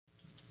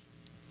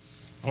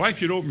I'd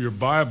like you to open your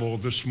Bible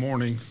this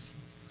morning,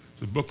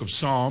 the book of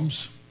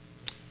Psalms,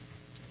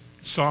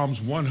 Psalms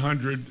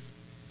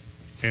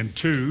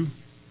 102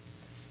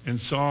 and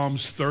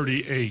Psalms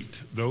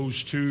 38,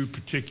 those two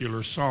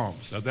particular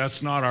Psalms. Now,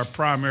 that's not our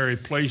primary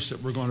place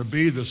that we're going to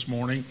be this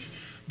morning,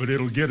 but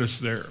it'll get us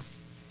there.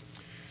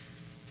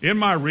 In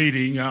my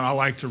reading, I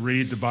like to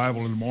read the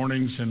Bible in the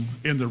mornings, and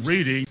in the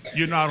reading,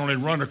 you not only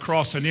run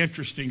across an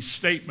interesting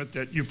statement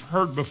that you've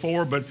heard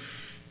before, but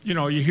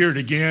you hear it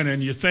again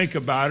and you think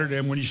about it,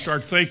 and when you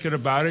start thinking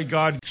about it,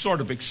 God sort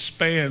of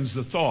expands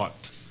the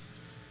thought.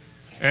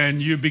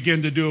 And you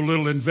begin to do a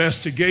little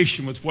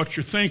investigation with what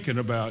you're thinking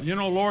about.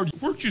 Lord,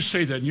 where'd you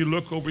say that? And you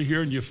look over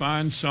here and you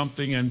find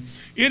something. And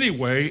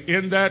anyway,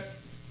 in that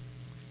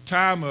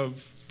time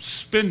of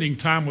spending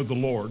time with the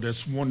Lord,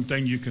 that's one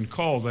thing you can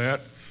call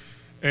that,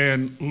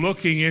 and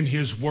looking in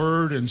His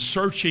Word and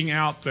searching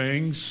out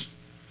things,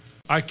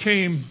 I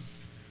came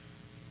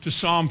to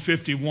Psalm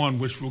 51,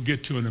 which we'll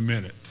get to in a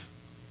minute.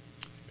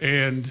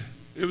 And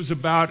it was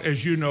about,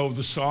 as you know,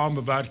 the psalm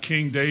about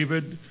King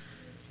David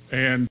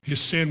and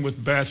his sin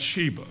with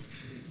Bathsheba.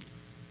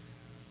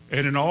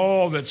 And in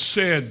all that's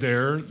said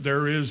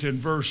there is in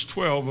verse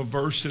 12 a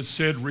verse that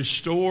said,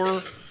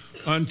 "Restore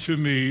unto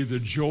me the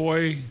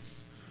joy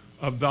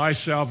of thy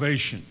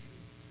salvation."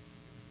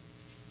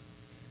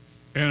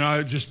 And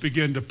I just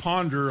began to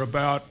ponder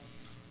about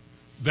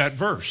that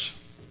verse.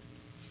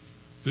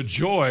 The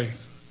joy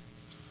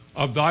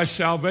of thy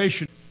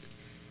salvation.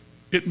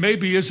 It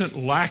maybe isn't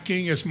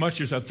lacking as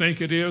much as I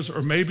think it is,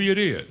 or maybe it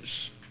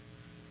is.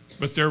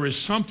 But there is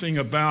something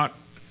about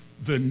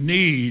the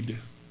need,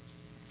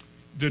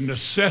 the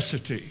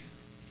necessity.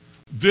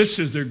 This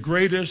is the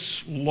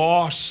greatest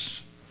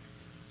loss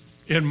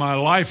in my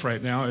life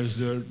right now, is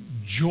the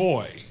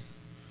joy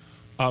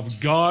of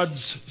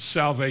God's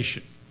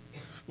salvation.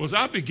 Well, as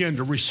I began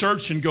to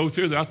research and go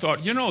through that, I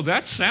thought,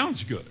 that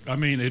sounds good. I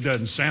mean, it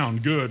doesn't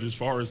sound good as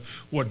far as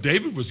what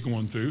David was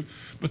going through,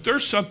 but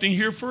there's something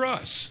here for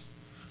us.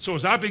 So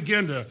as I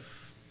began to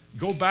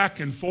go back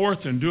and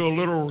forth and do a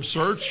little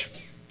research,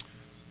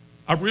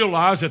 I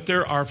realized that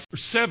there are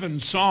 7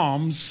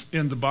 psalms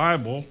in the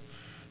Bible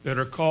that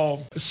are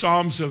called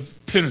psalms of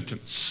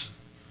penitence,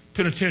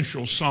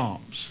 penitential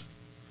psalms,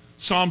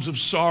 psalms of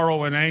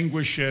sorrow and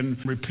anguish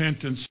and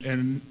repentance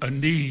and a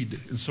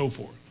need and so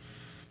forth.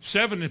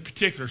 7 in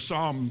particular,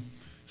 Psalm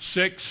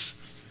 6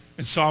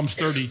 and Psalms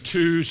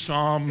 32,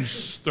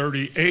 Psalms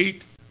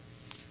 38,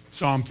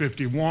 Psalm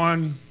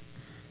 51,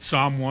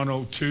 Psalm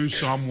 102,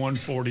 Psalm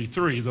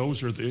 143.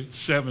 Those are the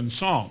 7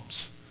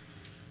 Psalms.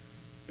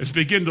 As I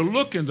begin to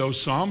look in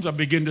those Psalms, I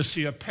begin to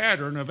see a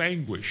pattern of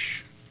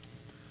anguish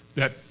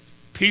that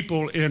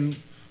people in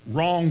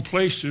wrong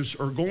places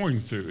are going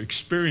through,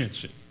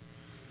 experiencing.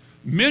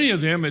 Many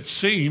of them, it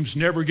seems,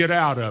 never get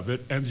out of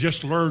it and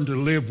just learn to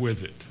live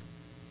with it.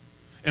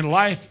 And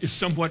life is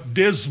somewhat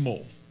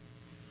dismal,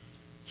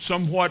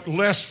 somewhat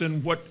less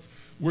than what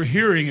we're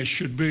hearing it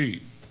should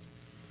be.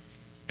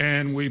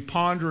 And we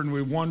ponder and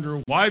we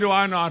wonder, why do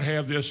I not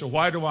have this, or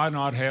why do I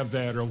not have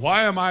that, or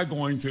why am I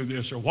going through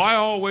this, or why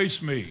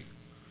always me?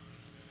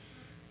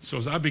 So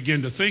as I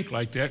begin to think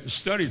like that and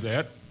study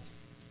that,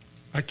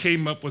 I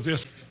came up with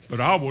this,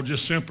 but I will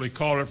just simply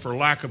call it, for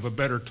lack of a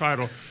better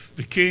title,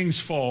 The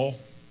King's Fall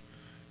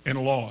and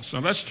Loss.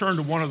 Now let's turn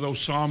to one of those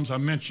Psalms. I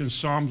mentioned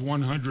Psalms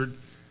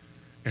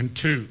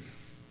 102.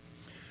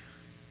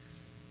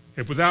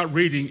 If without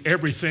reading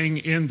everything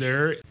in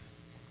there,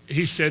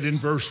 he said in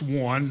verse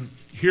 1,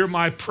 "Hear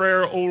my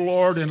prayer, O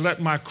Lord, and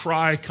let my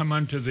cry come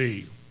unto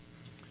thee.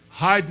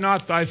 Hide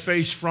not thy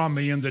face from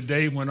me in the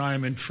day when I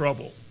am in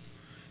trouble.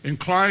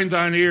 Incline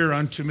thine ear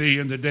unto me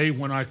in the day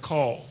when I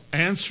call.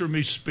 Answer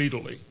me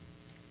speedily.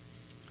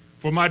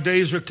 For my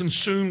days are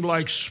consumed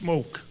like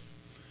smoke,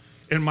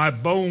 and my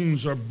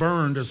bones are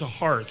burned as a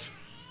hearth.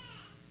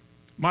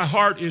 My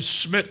heart is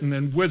smitten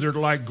and withered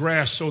like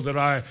grass, so that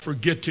I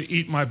forget to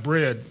eat my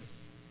bread.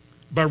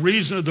 By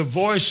reason of the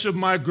voice of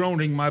my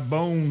groaning, my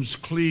bones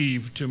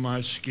cleave to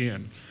my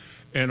skin."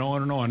 And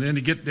on and on. Then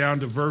to get down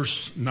to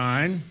verse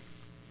 9.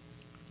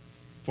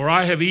 "For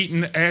I have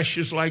eaten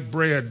ashes like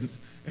bread,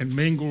 and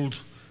mingled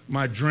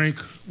my drink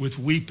with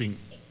weeping."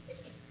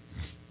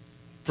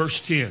 Verse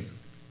 10.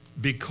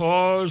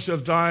 "Because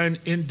of thine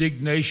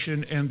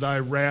indignation and thy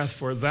wrath,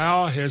 for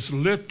thou hast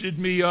lifted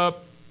me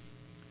up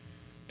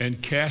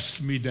and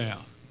cast me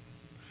down."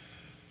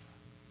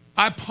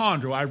 I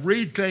ponder, I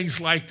read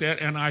things like that,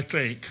 and I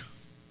think,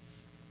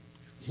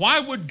 why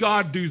would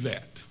God do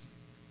that?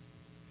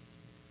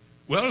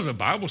 Well, the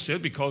Bible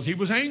said because he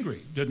was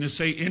angry. Doesn't it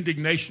say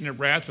indignation and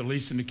wrath, at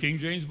least in the King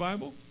James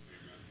Bible?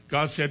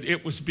 God said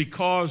it was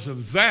because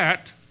of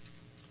that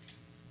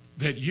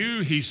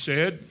you, he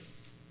said,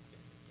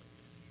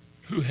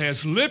 who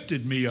has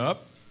lifted me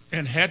up,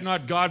 and had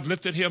not God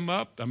lifted him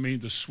up? I mean,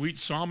 the sweet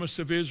psalmist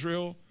of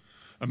Israel,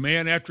 a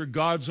man after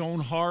God's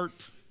own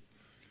heart.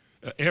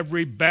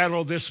 Every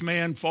battle this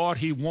man fought,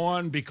 he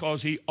won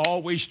because he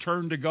always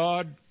turned to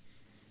God.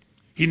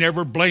 He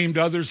never blamed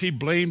others. He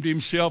blamed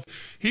himself.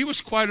 He was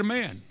quite a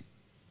man.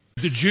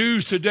 The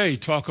Jews today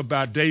talk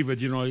about David,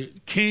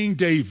 King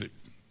David.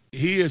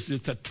 He is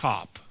at the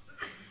top.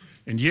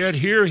 And yet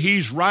here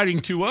he's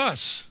writing to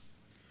us.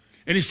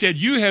 And he said,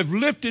 you have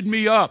lifted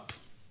me up.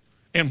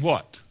 And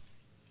what?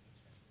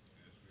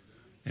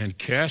 And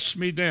cast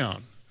me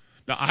down.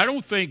 Now, I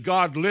don't think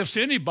God lifts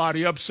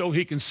anybody up so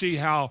he can see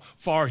how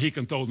far he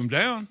can throw them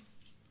down.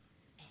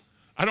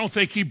 I don't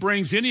think he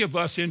brings any of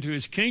us into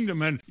his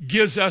kingdom and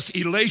gives us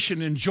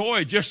elation and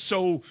joy just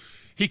so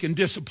he can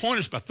disappoint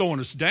us by throwing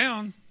us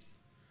down.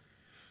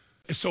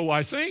 And so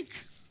I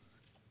think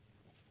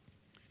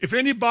if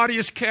anybody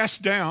is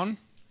cast down,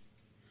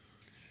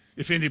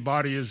 if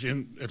anybody is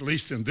at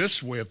least in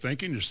this way of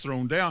thinking, is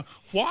thrown down,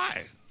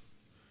 why?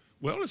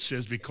 Well, it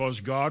says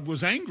because God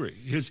was angry,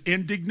 his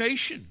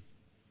indignation.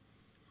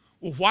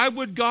 Well, why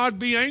would God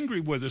be angry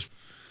with us?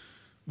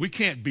 We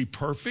can't be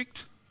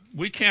perfect.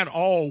 We can't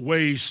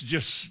always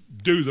just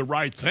do the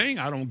right thing,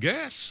 I don't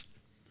guess.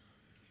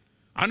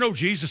 I know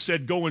Jesus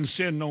said, go and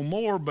sin no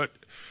more, but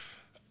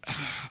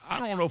I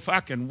don't know if I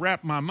can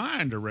wrap my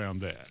mind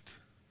around that.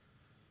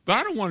 But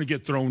I don't want to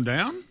get thrown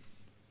down.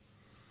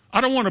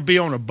 I don't want to be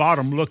on the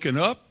bottom looking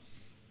up.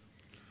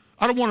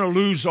 I don't want to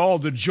lose all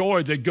the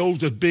joy that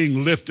goes with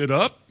being lifted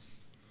up.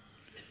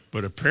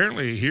 But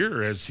apparently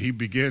here, as he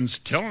begins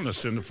telling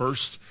us in the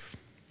first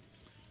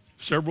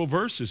several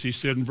verses, he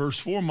said in verse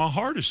 4, my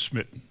heart is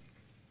smitten.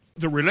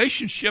 The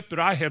relationship that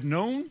I have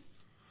known,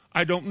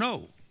 I don't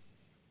know.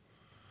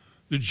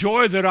 The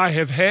joy that I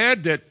have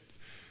had that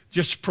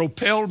just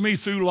propelled me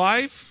through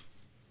life,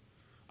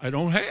 I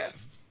don't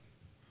have.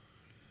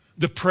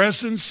 The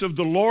presence of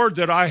the Lord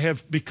that I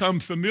have become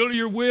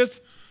familiar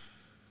with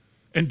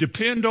and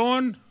depend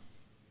on,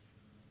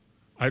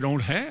 I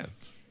don't have.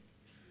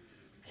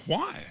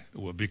 Why?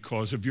 Well,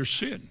 because of your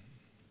sin.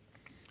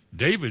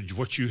 David,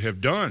 what you have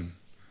done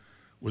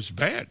was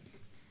bad.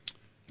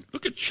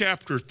 Look at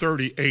chapter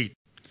 38.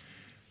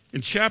 In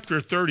chapter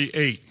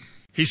 38,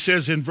 he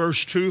says in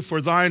verse 2,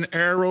 for thine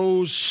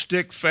arrows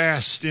stick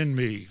fast in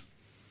me,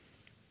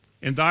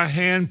 and thy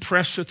hand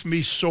presseth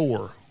me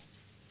sore.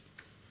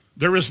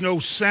 There is no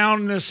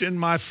soundness in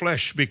my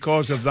flesh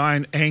because of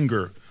thine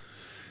anger,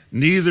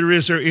 neither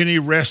is there any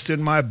rest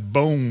in my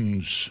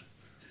bones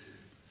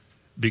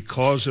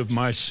because of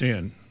my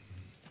sin.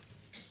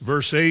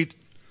 Verse 8,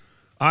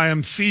 I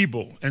am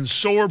feeble and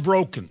sore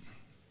broken.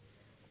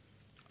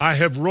 I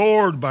have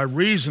roared by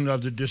reason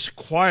of the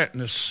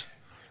disquietness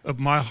of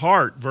my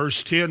heart.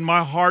 Verse 10,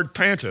 my heart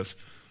panteth.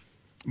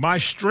 My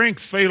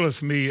strength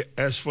faileth me,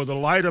 as for the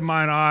light of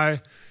mine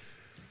eye,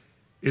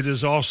 it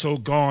is also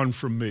gone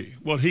from me.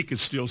 Well, he could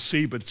still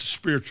see, but it's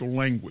spiritual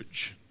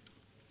language.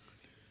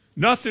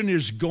 Nothing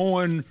is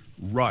going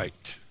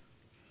right.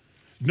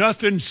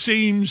 Nothing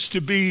seems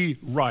to be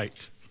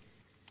right.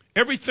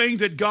 Everything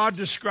that God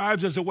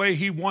describes as the way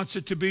he wants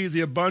it to be,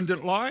 the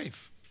abundant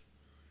life.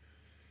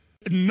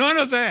 None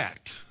of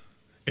that.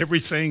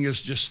 Everything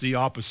is just the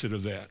opposite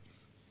of that.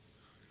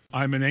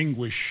 I'm in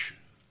anguish.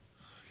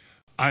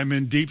 I'm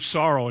in deep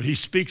sorrow. And he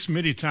speaks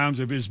many times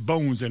of his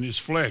bones and his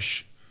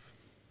flesh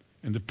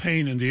and the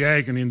pain and the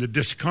agony and the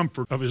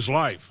discomfort of his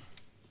life.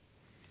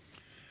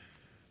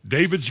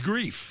 David's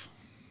grief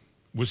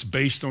was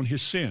based on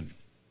his sin.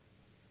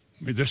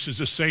 I mean, this is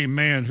the same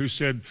man who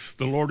said,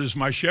 the Lord is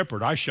my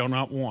shepherd, I shall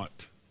not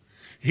want.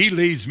 He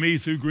leads me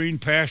through green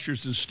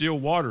pastures and still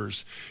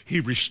waters. He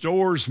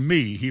restores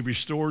me. He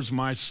restores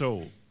my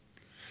soul.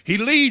 He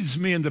leads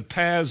me in the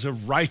paths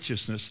of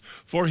righteousness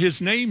for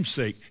his name's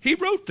sake. He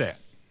wrote that.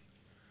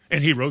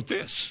 And he wrote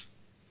this.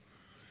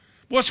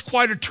 Well, it's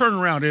quite a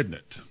turnaround, isn't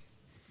it?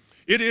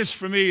 It is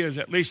for me, as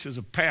at least as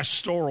a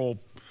pastoral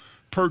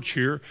perch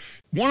here,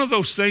 one of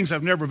those things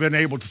I've never been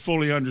able to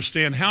fully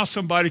understand, how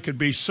somebody could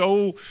be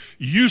so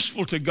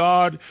useful to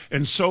God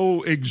and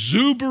so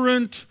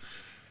exuberant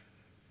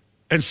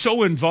and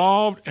so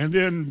involved, and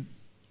then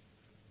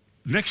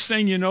next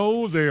thing you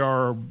know, they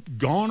are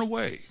gone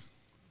away.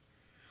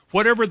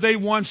 Whatever they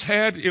once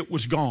had, it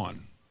was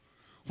gone.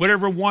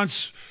 Whatever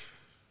once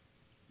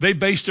they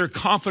based their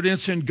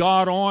confidence in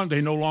God on,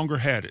 they no longer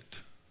had it.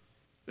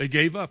 They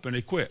gave up and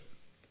they quit.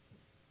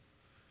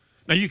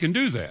 Now you can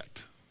do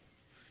that,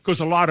 because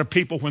a lot of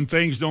people, when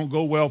things don't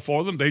go well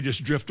for them, they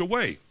just drift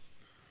away.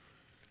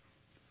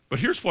 But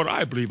here's what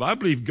I believe. I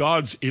believe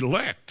God's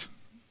elect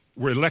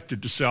were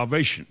elected to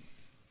salvation.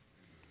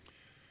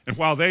 And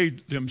while they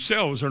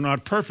themselves are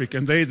not perfect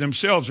and they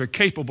themselves are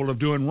capable of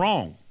doing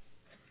wrong,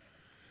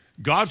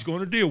 God's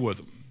going to deal with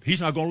them.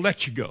 He's not going to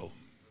let you go.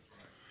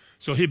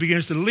 So he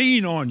begins to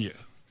lean on you.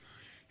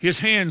 His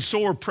hand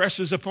sore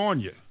presses upon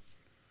you.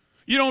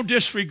 You don't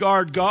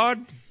disregard God.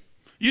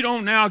 You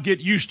don't now get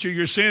used to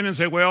your sin and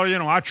say, well,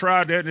 I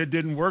tried that and it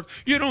didn't work.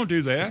 You don't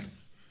do that.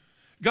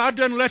 God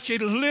doesn't let you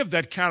live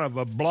that kind of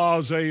a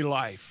blasé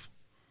life.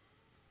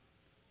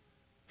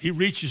 He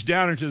reaches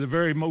down into the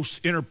very most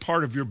inner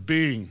part of your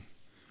being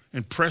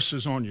and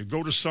presses on you.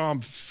 Go to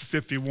Psalm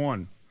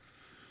 51.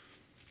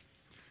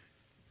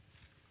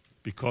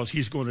 Because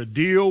he's going to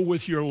deal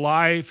with your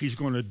life. He's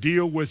going to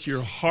deal with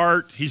your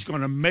heart. He's going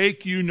to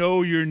make you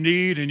know your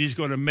need, and he's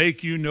going to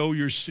make you know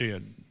your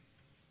sin.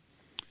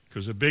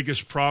 Because the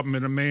biggest problem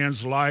in a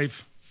man's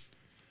life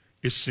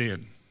is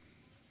sin.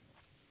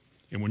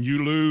 And when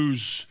you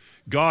lose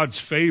God's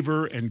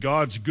favor and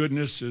God's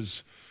goodness,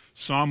 as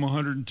Psalm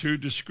 102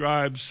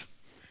 describes,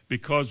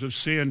 because of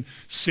sin,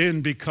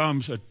 sin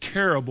becomes a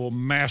terrible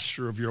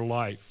master of your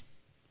life.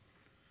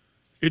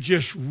 It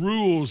just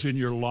rules in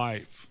your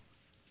life.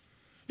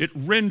 It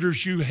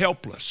renders you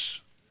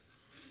helpless.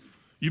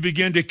 You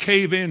begin to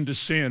cave into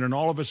sin in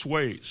all of its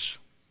ways.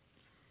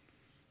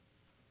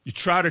 You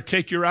try to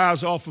take your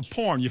eyes off of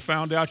porn, you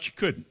found out you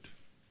couldn't.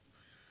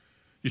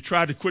 You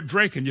tried to quit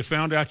drinking, you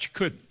found out you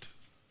couldn't.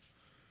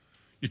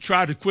 You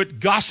tried to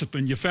quit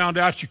gossiping, you found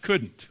out you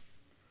couldn't.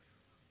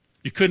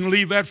 You couldn't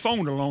leave that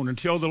phone alone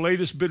until the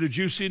latest bit of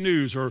juicy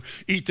news, or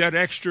eat that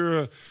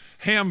extra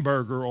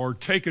hamburger, or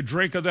take a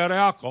drink of that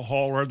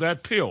alcohol or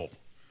that pill.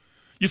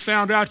 You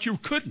found out you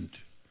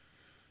couldn't.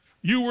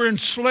 You were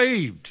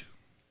enslaved.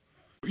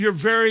 Your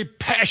very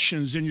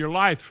passions in your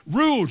life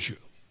ruled you.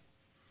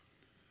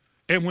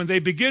 And when they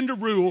begin to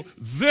rule,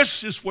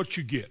 this is what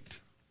you get.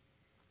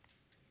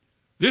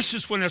 This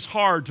is when it's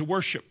hard to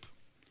worship.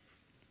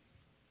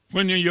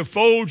 When you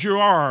fold your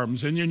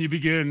arms and then you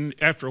begin,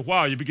 after a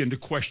while, you begin to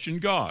question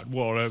God.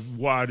 Well,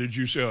 why did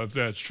you say if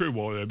that's true?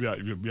 Well,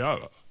 yeah.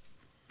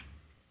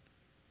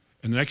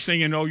 And the next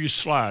thing you know, you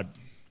slide.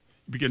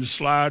 You begin to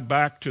slide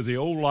back to the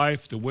old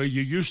life, the way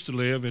you used to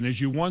live, and as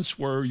you once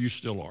were, you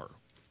still are.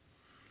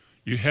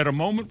 You had a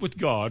moment with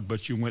God,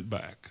 but you went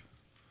back.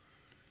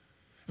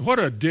 What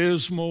a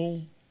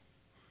dismal,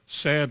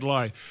 sad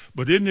life.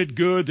 But isn't it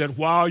good that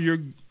while you're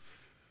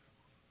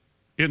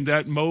in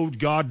that mode,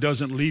 God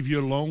doesn't leave you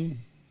alone?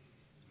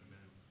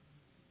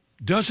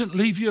 Doesn't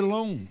leave you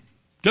alone.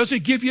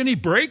 Doesn't give you any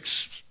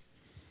breaks.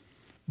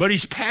 But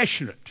he's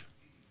passionate.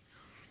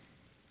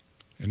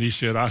 And he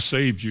said, I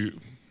saved you,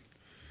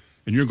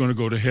 and you're going to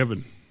go to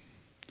heaven.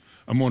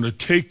 I'm going to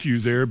take you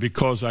there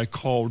because I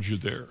called you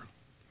there.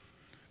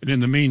 And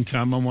in the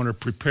meantime, I want to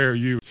prepare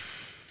you.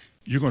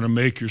 You're going to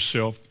make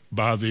yourself,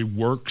 by the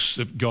works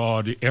of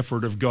God, the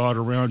effort of God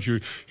around you,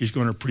 he's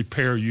going to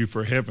prepare you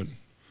for heaven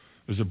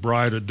as a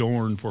bride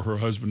adorned for her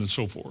husband and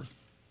so forth.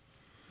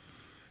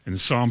 In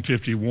Psalm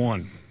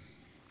 51,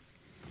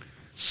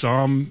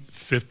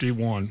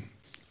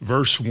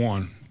 verse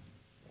 1,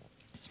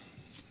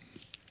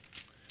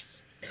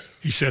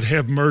 he said,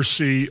 have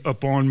mercy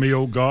upon me,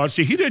 O God.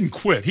 See, he didn't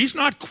quit. He's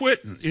not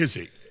quitting, is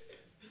he?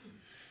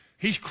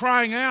 He's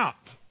crying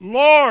out,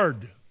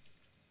 Lord,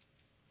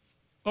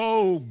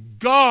 oh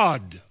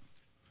God.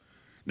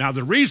 Now,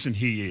 the reason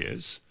he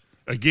is,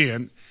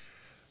 again,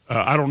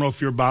 I don't know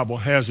if your Bible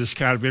has this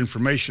kind of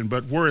information,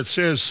 but where it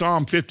says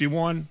Psalm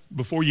 51,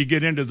 before you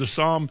get into the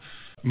Psalm,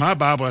 my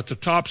Bible at the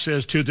top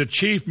says to the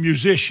chief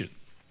musician.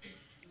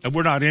 And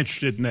we're not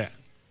interested in that.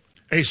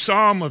 A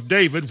psalm of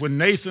David when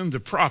Nathan the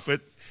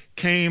prophet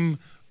came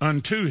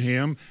unto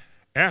him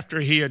after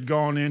he had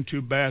gone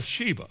into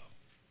Bathsheba.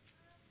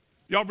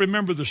 Y'all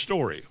remember the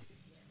story?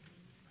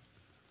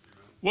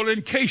 Well,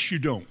 in case you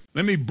don't,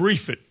 let me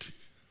brief it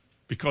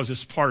because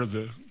it's part of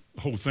the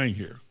whole thing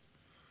here.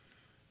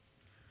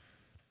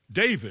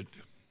 David,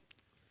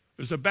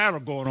 there's a battle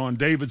going on.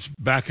 David's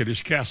back at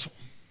his castle,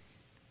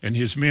 and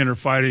his men are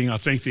fighting, I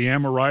think, the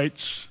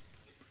Amorites.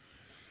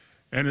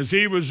 And as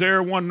he was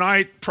there one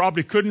night,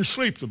 probably couldn't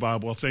sleep, the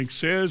Bible, I think,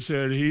 says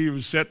that he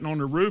was sitting on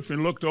the roof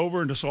and looked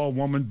over and saw a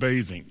woman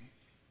bathing.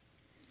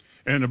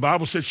 And the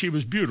Bible says she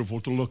was beautiful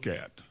to look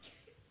at.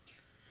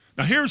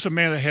 Now, here's a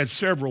man that had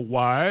several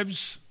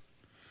wives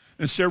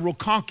and several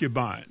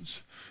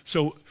concubines.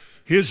 So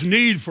his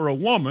need for a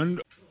woman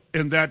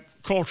in that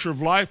culture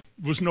of life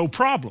was no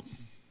problem.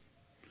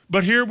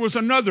 But here was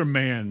another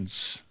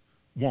man's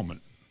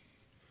woman,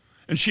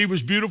 and she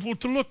was beautiful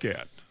to look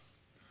at.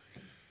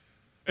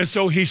 And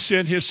so he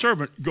sent his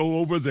servant, go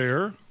over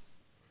there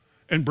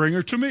and bring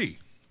her to me.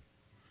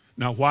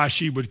 Now, why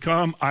she would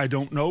come, I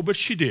don't know, but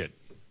she did.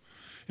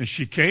 And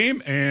she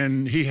came,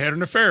 and he had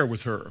an affair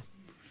with her.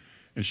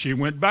 And she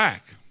went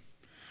back.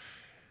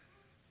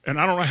 And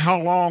I don't know how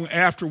long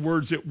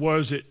afterwards it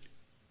was that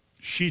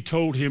she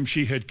told him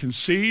she had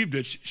conceived,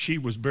 that she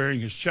was bearing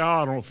his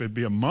child. I don't know if it'd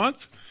be a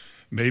month,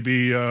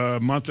 maybe a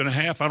month and a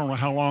half. I don't know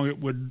how long it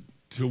would,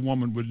 till a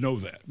woman would know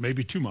that,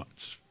 maybe 2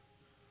 months.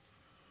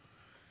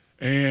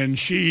 And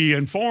she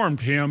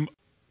informed him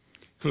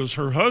because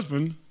her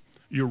husband,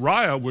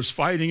 Uriah, was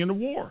fighting in the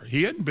war.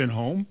 He hadn't been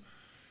home.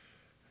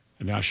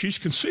 And now she's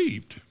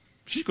conceived.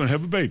 She's going to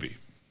have a baby.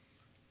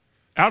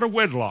 Out of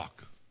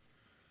wedlock.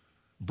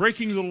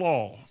 Breaking the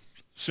law.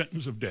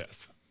 Sentence of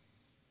death.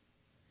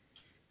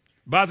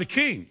 By the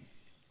king.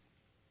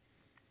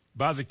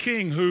 By the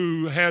king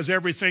who has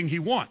everything he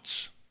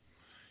wants.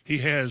 He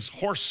has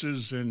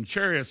horses and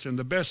chariots and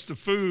the best of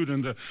food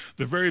and the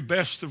very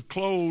best of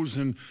clothes,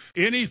 and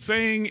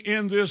anything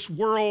in this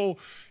world,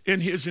 in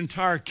his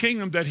entire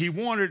kingdom that he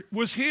wanted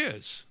was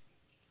his.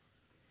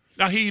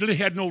 Now, he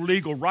had no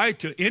legal right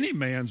to any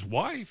man's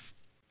wife,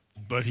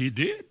 but he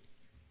did.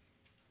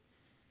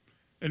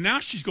 And now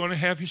she's going to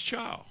have his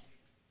child.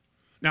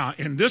 Now,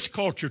 in this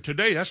culture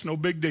today, that's no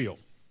big deal.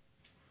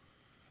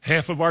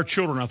 Half of our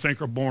children, I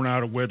think, are born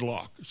out of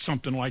wedlock,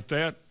 something like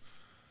that.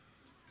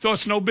 So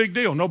it's no big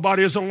deal.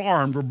 Nobody is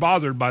alarmed or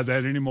bothered by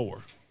that anymore.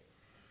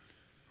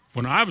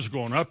 When I was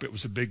growing up, it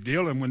was a big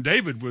deal, and when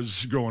David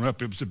was growing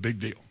up, it was a big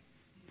deal.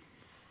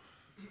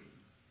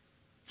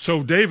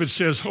 So David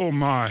says, oh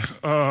my,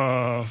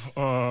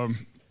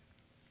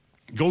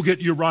 go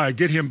get Uriah,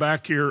 get him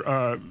back here,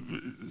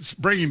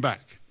 bring him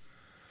back.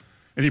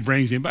 And he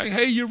brings him back.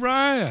 Hey,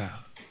 Uriah,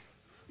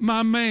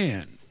 my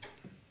man,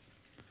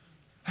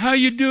 how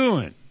you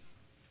doing?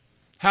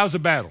 How's the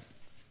battle?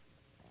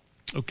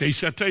 Okay, he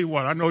said, I tell you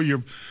what, I know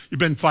you've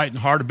been fighting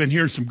hard. I've been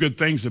hearing some good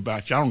things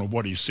about you. I don't know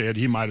what he said.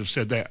 He might have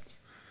said that,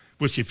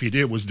 which if he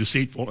did was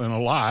deceitful and a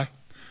lie.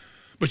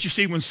 But you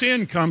see, when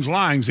sin comes,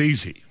 lying's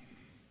easy.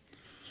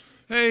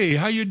 Hey,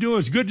 how you doing?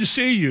 It's good to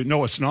see you.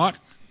 No, it's not.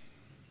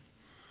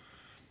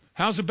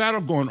 How's the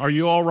battle going? Are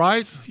you all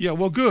right? Yeah,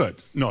 well, good.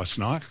 No, it's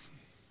not.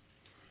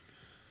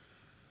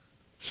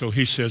 So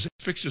he says,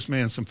 fix this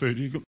man some food.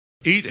 You go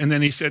eat. And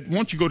then he said, why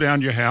don't you go down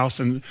to your house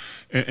and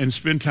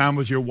spend time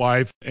with your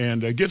wife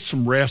and get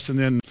some rest and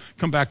then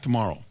come back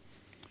tomorrow.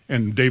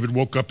 And David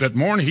woke up that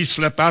morning. He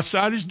slept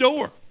outside his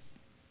door.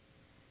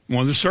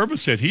 One of the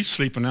servants said, he's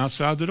sleeping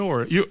outside the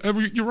door.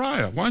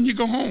 Uriah, why don't you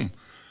go home?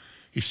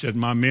 He said,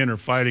 my men are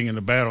fighting in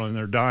the battle and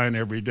they're dying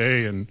every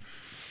day. And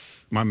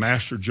my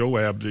master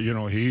Joab,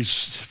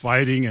 he's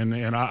fighting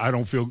and I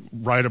don't feel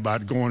right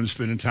about going and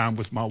spending time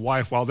with my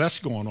wife while that's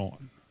going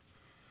on.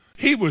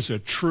 He was a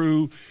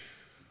true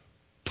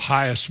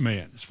pious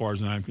man as far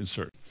as I'm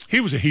concerned. He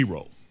was a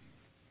hero,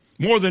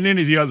 more than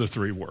any of the other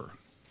three were.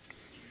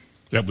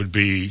 That would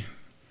be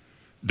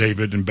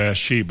David and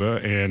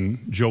Bathsheba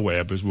and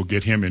Joab, as we'll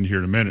get him in here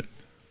in a minute.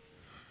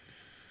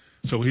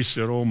 So he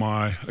said, oh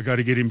my, I got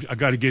to get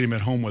him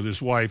at home with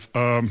his wife.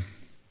 I'll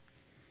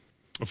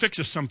fix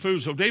us some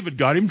food. So David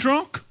got him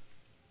drunk.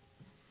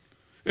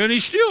 And he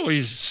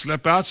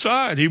slept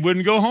outside. He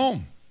wouldn't go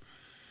home.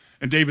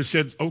 And David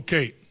said,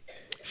 okay,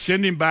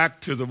 send him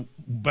back to the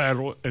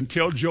battle and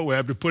tell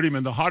Joab to put him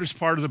in the hottest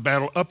part of the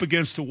battle up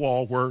against the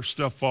wall where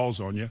stuff falls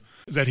on you,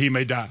 that he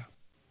may die.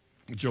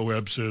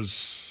 Joab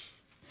says,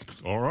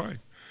 all right.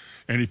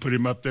 And he put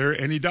him up there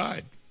and he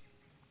died.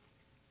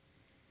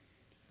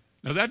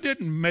 Now, that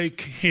didn't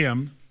make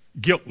him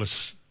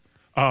guiltless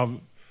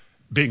of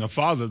being a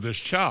father of this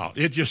child.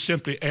 It just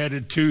simply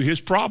added to his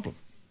problem.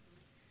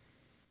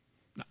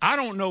 Now, I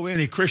don't know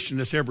any Christian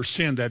that's ever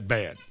sinned that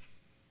bad.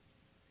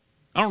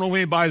 I don't know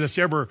anybody that's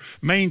ever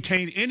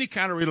maintained any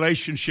kind of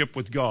relationship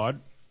with God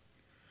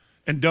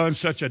and done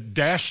such a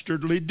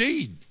dastardly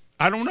deed.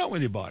 I don't know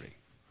anybody.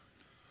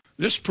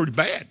 This is pretty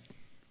bad.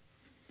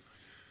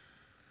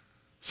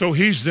 So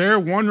he's there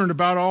wondering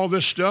about all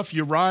this stuff.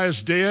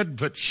 Uriah's dead,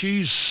 but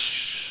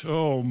she's,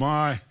 oh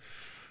my.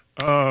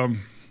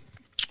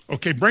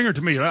 Okay, bring her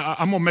to me.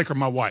 I'm going to make her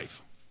my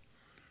wife.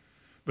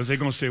 But they're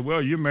going to say,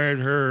 well, you married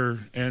her,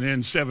 and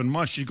in 7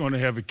 months she's going to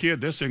have a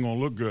kid. This ain't going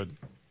to look good.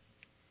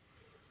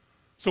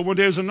 So one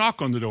day there's a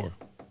knock on the door.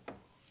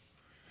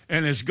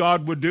 And as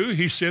God would do,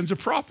 he sends a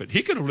prophet.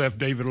 He could have left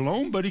David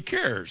alone, but he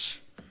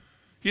cares.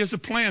 He has a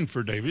plan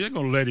for David. He's not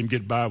going to let him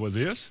get by with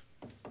this.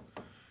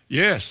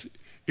 Yes,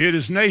 it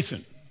is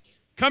Nathan.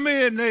 Come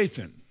in,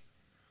 Nathan.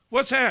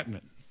 What's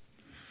happening?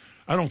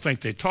 I don't think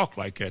they talk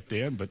like that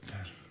then, but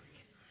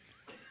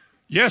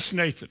yes,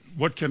 Nathan,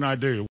 what can I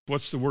do?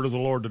 What's the word of the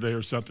Lord today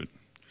or something?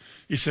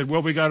 He said,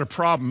 well, we got a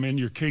problem in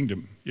your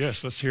kingdom.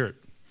 Yes, let's hear it.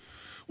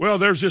 Well,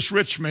 there's this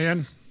rich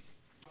man.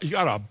 He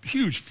got a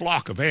huge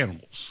flock of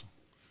animals.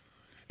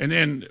 And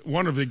then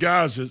one of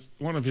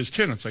his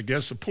tenants, I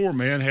guess, a poor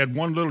man, had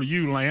one little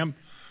ewe lamb.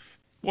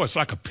 Boy, it's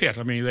like a pet.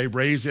 I mean, they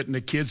raise it and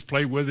the kids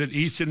play with it,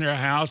 eats in their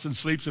house and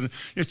sleeps in it.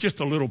 It's just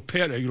a little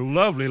pet, a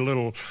lovely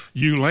little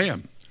ewe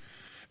lamb.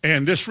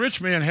 And this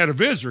rich man had a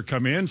visitor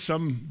come in.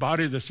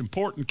 Somebody that's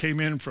important came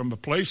in from a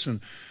place,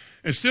 and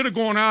instead of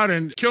going out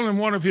and killing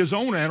one of his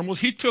own animals,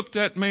 he took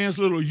that man's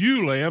little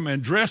ewe lamb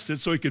and dressed it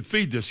so he could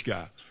feed this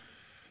guy.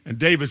 And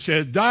David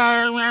said,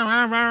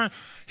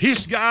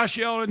 his guy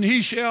shall and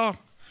he shall.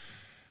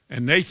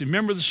 And Nathan,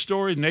 remember the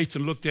story?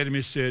 Nathan looked at him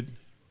and said,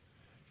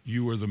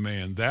 you are the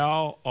man.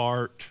 Thou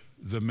art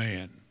the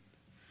man.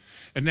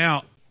 And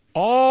now,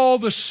 all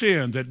the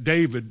sin that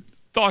David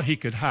thought he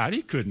could hide,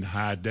 he couldn't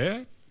hide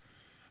that.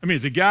 I mean,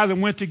 the guy that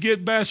went to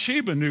get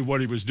Bathsheba knew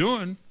what he was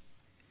doing.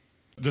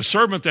 The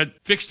servant that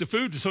fixed the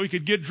food so he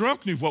could get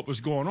drunk knew what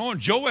was going on.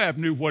 Joab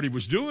knew what he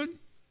was doing.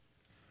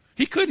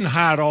 He couldn't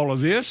hide all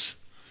of this.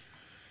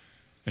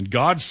 And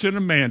God sent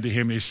a man to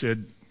him and he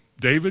said,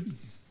 David,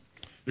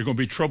 there's going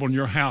to be trouble in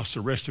your house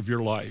the rest of your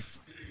life.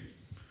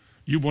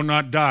 You will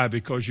not die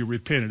because you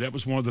repented. That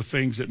was one of the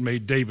things that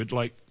made David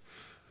like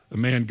the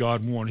man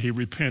God wanted. He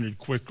repented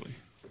quickly.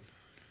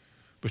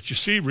 But you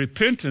see,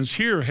 repentance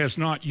here has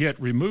not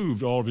yet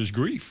removed all of his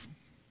grief.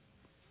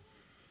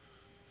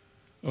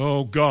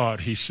 Oh,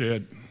 God, he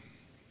said.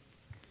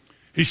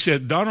 He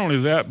said, not only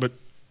that, but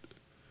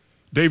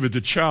David,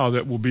 the child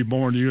that will be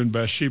born to you and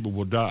Bathsheba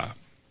will die.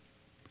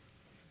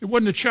 It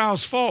wasn't the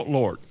child's fault,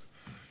 Lord.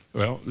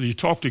 Well, you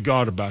talk to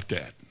God about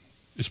that.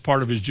 It's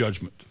part of his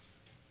judgment.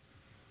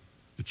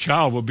 The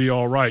child will be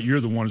all right. You're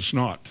the one that's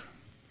not.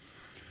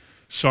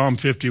 Psalm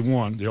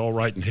 51, they're all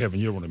right in heaven.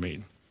 You know what I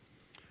mean.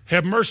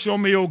 Have mercy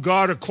on me, O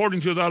God,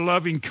 according to thy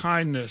loving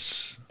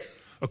kindness.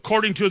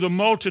 According to the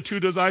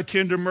multitude of thy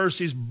tender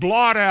mercies,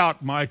 blot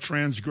out my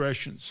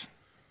transgressions.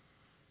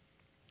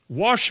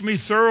 Wash me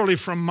thoroughly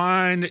from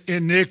mine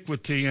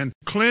iniquity and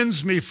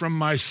cleanse me from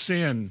my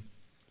sin.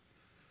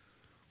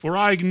 For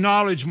I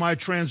acknowledge my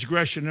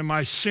transgression, and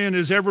my sin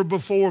is ever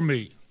before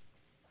me.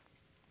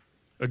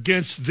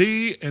 Against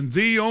thee and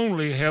thee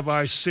only have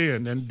I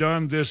sinned and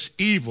done this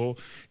evil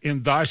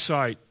in thy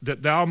sight,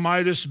 that thou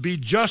mightest be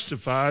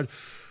justified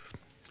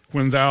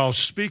when thou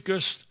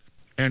speakest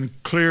and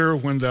clear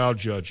when thou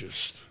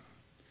judgest.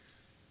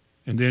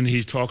 And then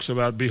he talks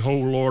about,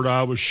 behold, Lord,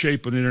 I was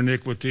shapen in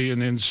iniquity,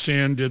 and in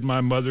sin did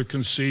my mother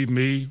conceive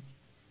me.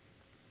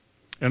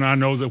 And I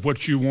know that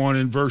what you want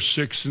in verse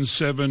 6 and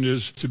 7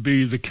 is to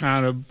be the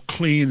kind of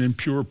clean and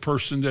pure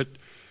person that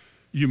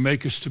you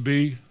make us to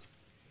be.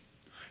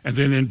 And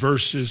then in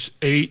verses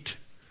 8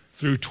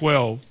 through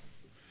 12,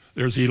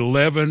 there's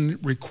 11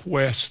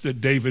 requests that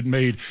David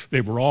made.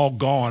 They were all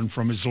gone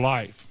from his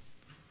life.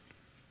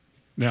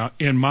 Now,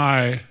 in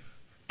my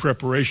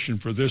preparation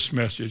for this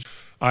message,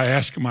 I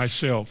ask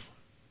myself,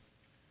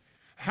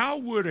 how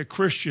would a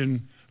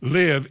Christian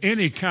live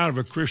any kind of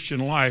a Christian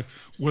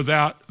life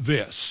without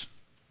this?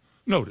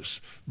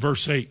 Notice,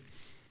 verse 8,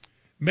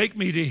 make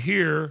me to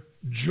hear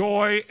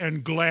joy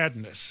and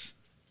gladness.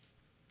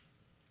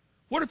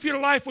 What if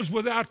your life was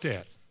without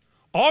that?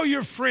 All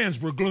your friends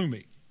were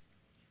gloomy.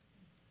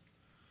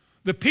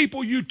 The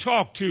people you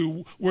talked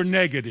to were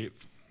negative.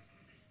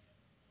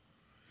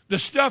 The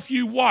stuff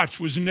you watched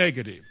was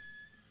negative.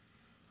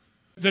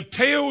 The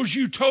tales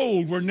you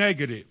told were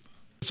negative.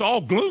 It's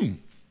all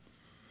gloom.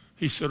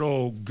 He said,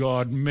 oh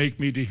God, make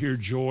me to hear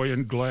joy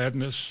and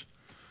gladness.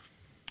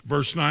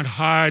 Verse 9,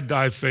 hide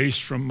thy face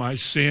from my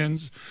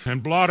sins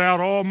and blot out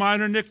all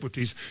mine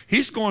iniquities.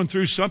 He's going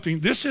through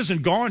something. This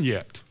isn't gone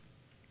yet.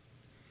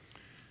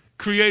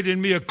 Create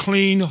in me a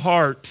clean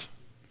heart,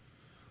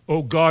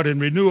 O God,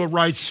 and renew a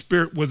right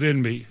spirit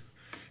within me.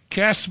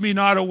 Cast me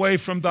not away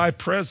from thy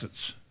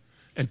presence,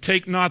 and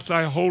take not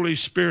thy Holy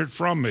Spirit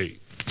from me.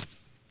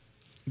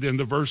 Then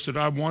the verse that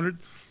I wanted,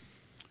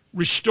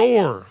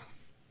 restore,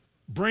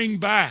 bring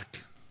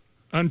back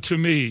unto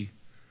me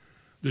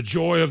the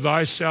joy of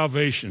thy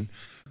salvation,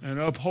 and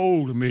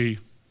uphold me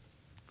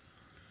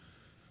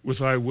with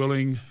thy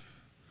willing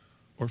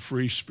or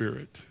free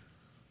spirit.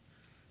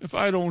 If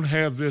I don't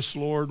have this,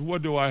 Lord,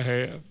 what do I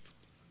have?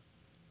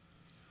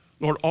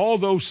 Lord, all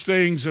those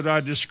things that I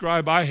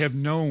describe, I have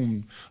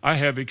known, I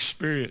have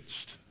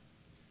experienced.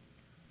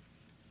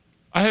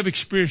 I have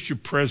experienced your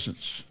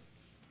presence.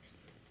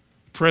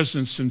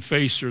 Presence and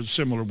face are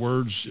similar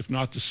words, if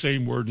not the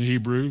same word in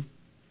Hebrew.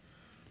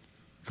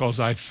 Cause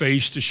thy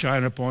face to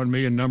shine upon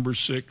me in Numbers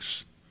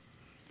 6.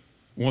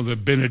 One of the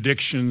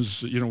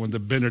benedictions, when the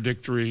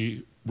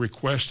benedictory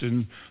request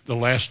in the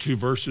last two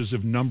verses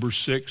of Numbers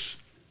 6.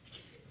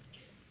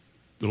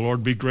 The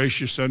Lord be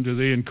gracious unto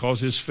thee and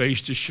cause his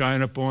face to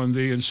shine upon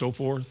thee and so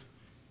forth.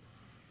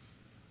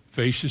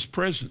 Face is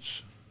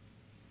presence.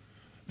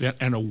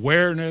 An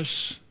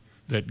awareness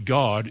that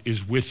God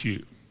is with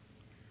you.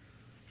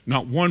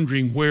 Not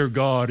wondering where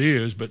God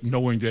is, but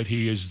knowing that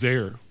he is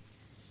there.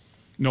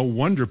 No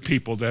wonder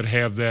people that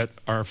have that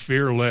are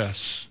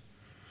fearless.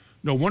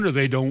 No wonder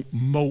they don't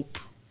mope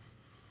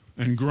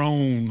and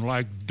groan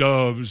like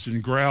doves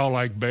and growl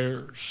like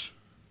bears.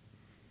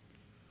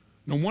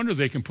 No wonder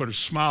they can put a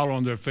smile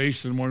on their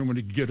face in the morning when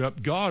they get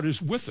up. God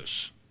is with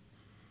us,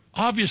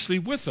 obviously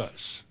with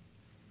us,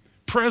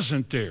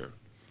 present there.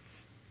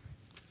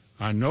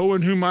 I know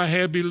in whom I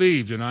have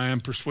believed, and I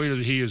am persuaded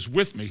that he is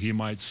with me, he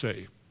might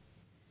say.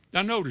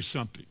 Now notice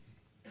something.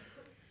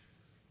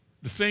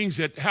 The things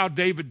that how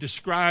David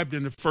described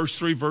in the first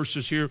three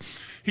verses here,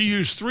 he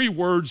used three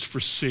words for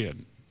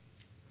sin.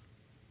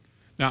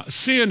 Now,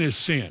 sin is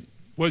sin.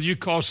 Whether you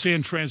call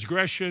sin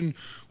transgression,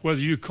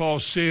 whether you call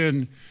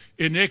sin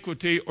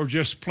iniquity, or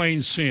just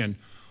plain sin,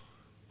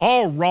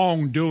 all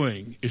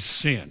wrongdoing is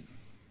sin.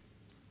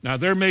 Now,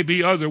 there may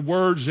be other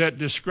words that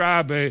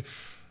describe a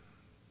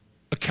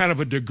kind of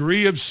a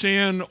degree of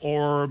sin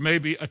or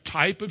maybe a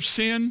type of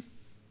sin,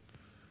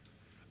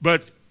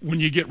 but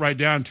when you get right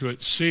down to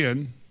it,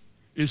 sin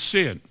is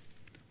sin.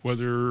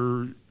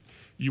 Whether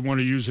you want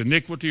to use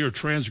iniquity or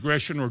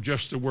transgression or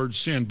just the word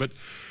sin. But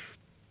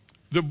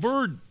the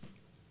word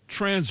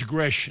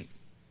transgression,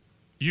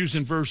 used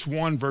in verse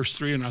 1, verse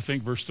 3, and I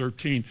think verse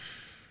 13,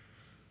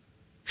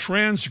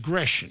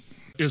 transgression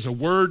is a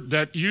word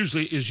that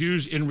usually is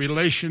used in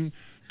relation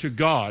to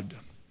God.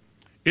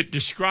 It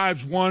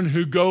describes one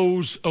who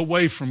goes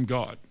away from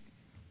God.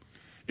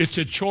 It's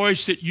a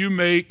choice that you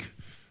make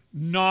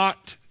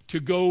not to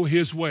go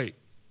his way,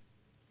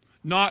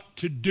 not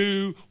to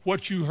do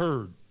what you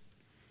heard.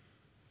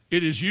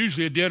 It is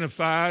usually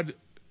identified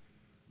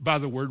by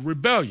the word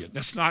rebellion.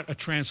 That's not a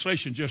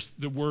translation, just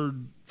the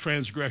word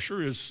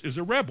transgressor is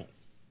a rebel.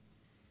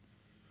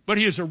 But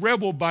he is a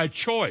rebel by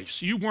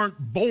choice. You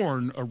weren't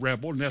born a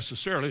rebel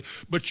necessarily,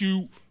 but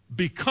you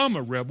become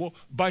a rebel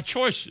by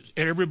choices.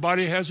 And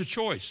everybody has a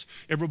choice.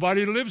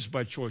 Everybody lives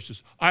by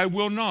choices. I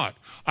will not.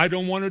 I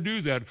don't want to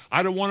do that.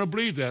 I don't want to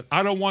believe that.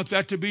 I don't want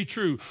that to be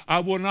true. I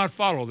will not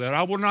follow that.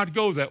 I will not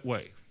go that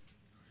way.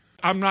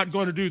 I'm not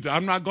going to do that.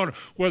 I'm not going to,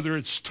 whether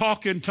it's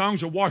talk in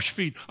tongues or wash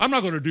feet, I'm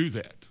not going to do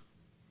that.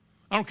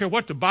 I don't care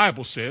what the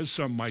Bible says,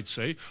 some might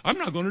say. I'm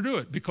not going to do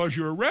it because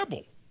you're a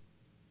rebel.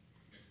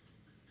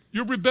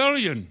 Your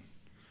rebellion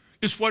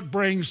is what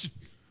brings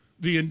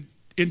the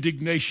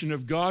indignation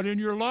of God in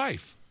your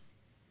life.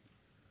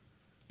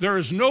 There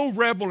is no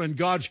rebel in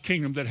God's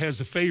kingdom that has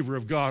the favor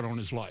of God on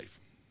his life.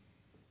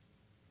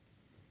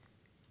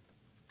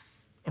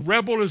 A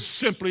rebel is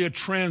simply a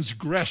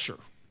transgressor.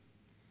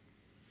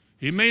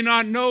 He may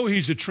not know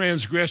he's a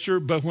transgressor,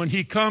 but when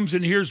he comes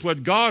and hears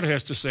what God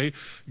has to say,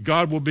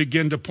 God will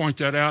begin to point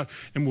that out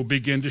and will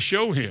begin to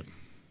show him.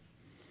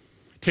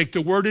 Take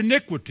the word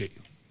iniquity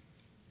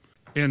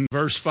in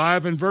verse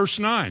 5 and verse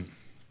 9.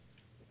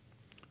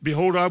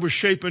 Behold, I was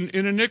shapen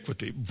in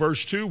iniquity.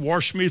 Verse 2,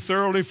 wash me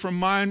thoroughly from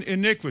mine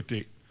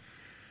iniquity.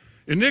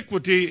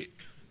 Iniquity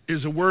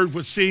is a word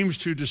which seems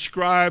to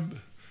describe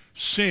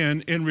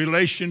sin in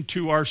relation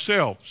to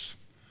ourselves.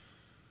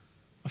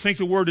 I think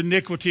the word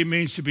iniquity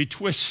means to be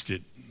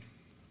twisted.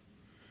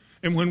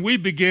 And when we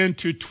begin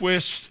to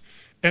twist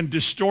and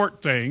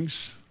distort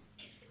things,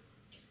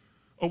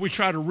 or we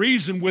try to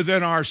reason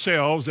within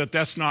ourselves that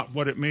that's not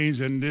what it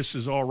means and this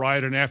is all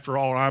right and after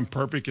all I'm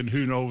perfect and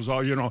who knows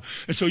all, you know.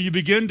 And so you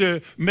begin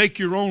to make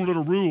your own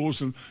little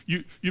rules and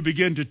you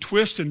begin to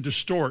twist and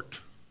distort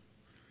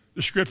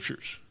the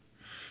scriptures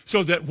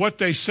so that what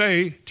they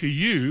say to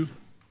you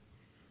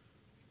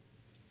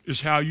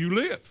is how you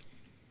live.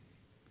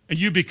 And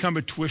you become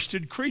a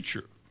twisted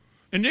creature,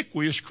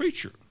 iniquitous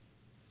creature.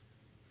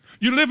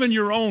 You live in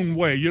your own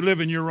way. You live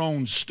in your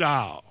own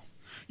style.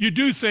 You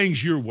do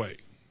things your way.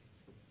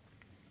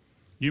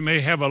 You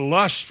may have a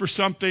lust for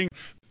something.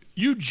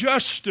 You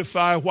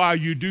justify why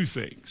you do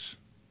things.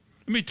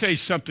 Let me tell you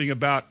something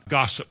about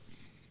gossip,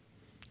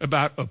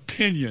 about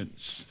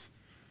opinions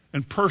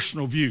and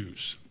personal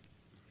views.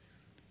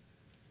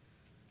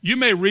 You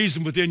may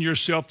reason within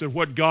yourself that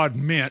what God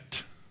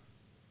meant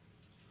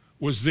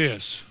was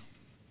this.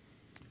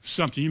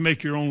 Something. You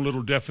make your own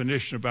little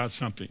definition about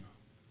something.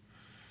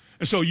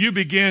 And so you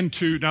begin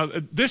to, now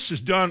this is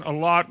done a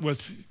lot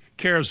with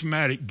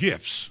charismatic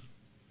gifts.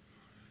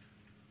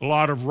 A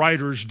lot of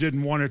writers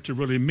didn't want it to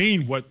really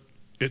mean what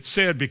it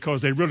said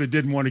because they really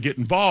didn't want to get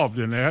involved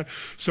in that.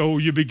 So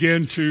you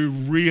begin to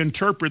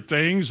reinterpret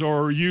things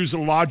or use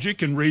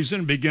logic and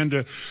reason and begin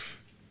to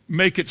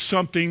make it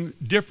something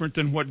different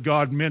than what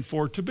God meant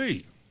for it to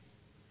be.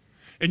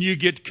 And you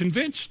get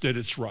convinced that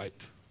it's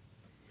right.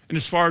 And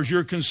as far as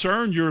you're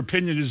concerned, your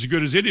opinion is as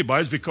good as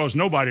anybody's because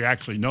nobody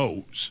actually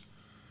knows.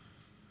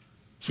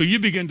 So you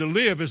begin to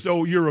live as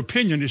though your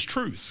opinion is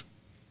truth.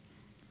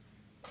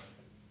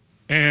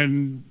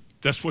 And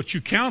that's what you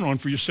count on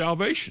for your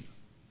salvation.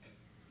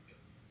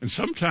 And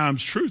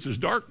sometimes truth is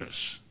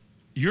darkness,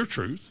 your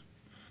truth.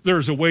 There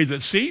is a way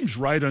that seems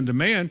right unto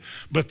man,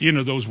 but the end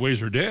of those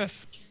ways are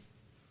death.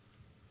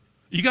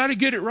 You got to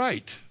get it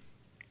right.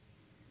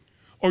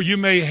 Or you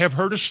may have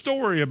heard a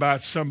story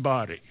about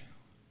somebody.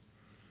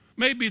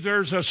 Maybe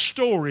there's a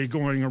story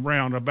going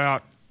around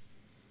about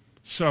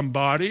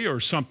somebody or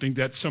something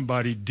that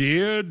somebody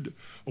did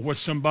or what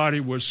somebody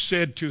was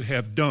said to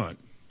have done.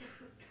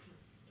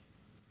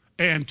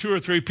 And 2 or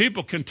 3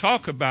 people can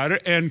talk about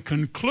it and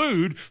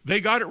conclude they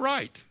got it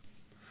right.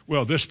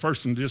 Well, this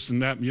person, this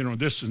and that, you know,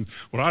 this and,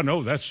 well, I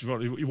know that's,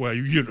 well,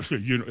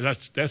 you know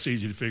that's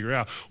easy to figure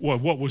out. Well,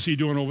 what was he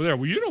doing over there?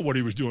 Well, you know what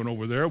he was doing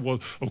over there. Well,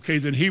 okay,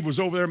 then he was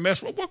over there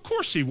messing. Well, of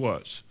course he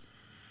was.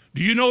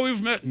 Do you know he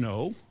was met?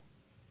 No.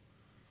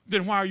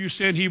 Then why are you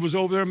saying he was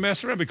over there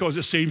messing around? Because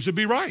it seems to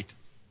be right.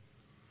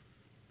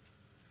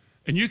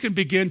 And you can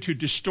begin to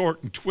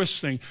distort and twist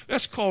things.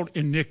 That's called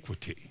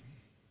iniquity.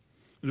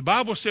 The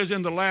Bible says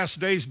in the last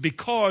days,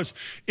 because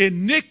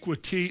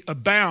iniquity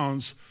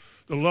abounds,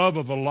 the love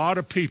of a lot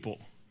of people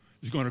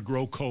is going to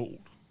grow cold.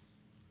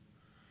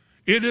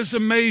 It is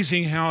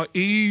amazing how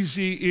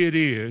easy it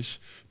is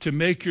to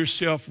make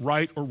yourself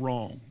right or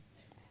wrong.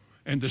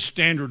 And the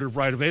standard of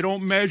right, if they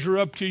don't measure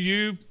up to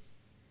you,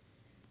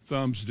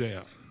 thumbs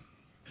down.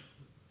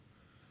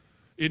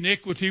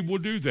 Iniquity will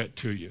do that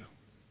to you.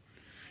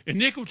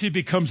 Iniquity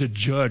becomes a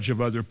judge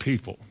of other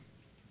people.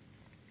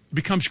 It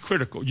becomes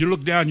critical. You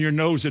look down your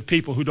nose at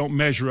people who don't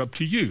measure up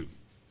to you.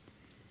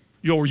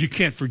 Or you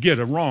can't forget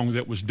a wrong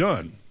that was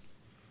done.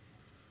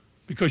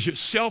 Because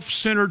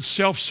self-centered,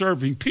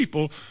 self-serving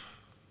people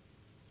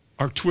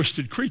are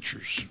twisted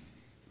creatures,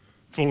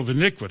 full of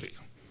iniquity.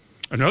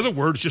 In other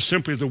words, just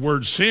simply the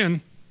word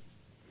sin,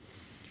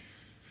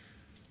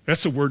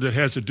 that's a word that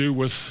has to do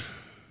with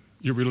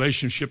your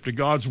relationship to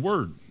God's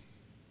word.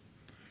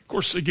 Of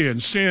course, again,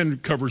 sin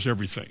covers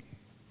everything.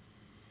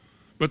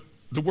 But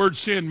the word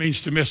sin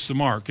means to miss the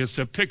mark. It's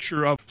a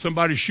picture of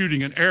somebody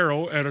shooting an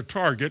arrow at a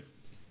target.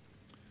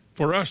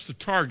 For us, the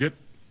target,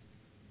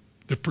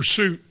 the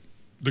pursuit,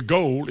 the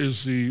goal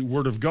is the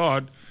word of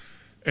God.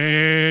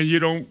 and you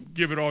don't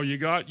give it all you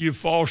got, you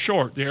fall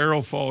short. The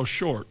arrow falls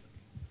short.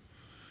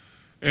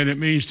 And it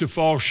means to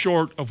fall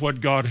short of what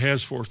God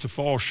has for us, to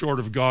fall short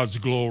of God's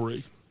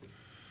glory.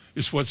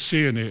 It's what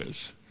sin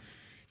is.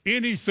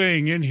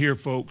 Anything in here,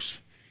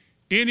 folks,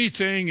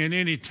 anything and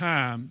any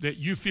time that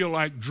you feel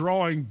like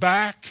drawing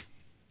back,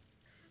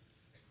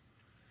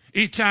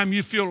 anytime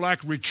you feel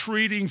like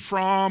retreating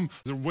from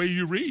the way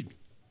you read,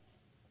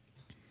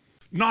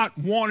 not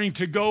wanting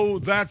to go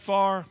that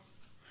far,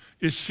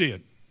 is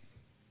sin.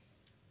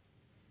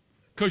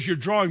 Because you're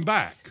drawing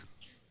back.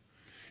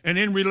 And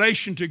in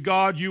relation to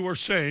God, you are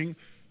saying,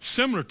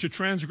 similar to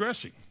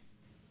transgressing.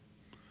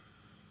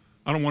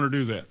 I don't want to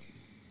do that.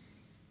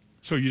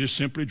 So you just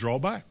simply draw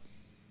back.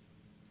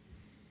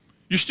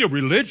 You're still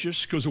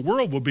religious because the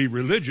world will be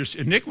religious.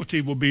 Iniquity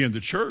will be in the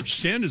church.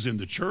 Sin is in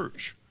the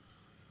church.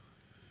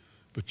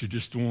 But you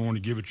just don't want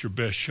to give it your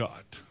best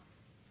shot.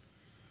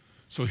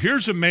 So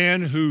here's a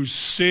man whose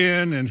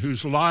sin and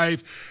whose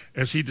life,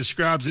 as he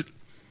describes it,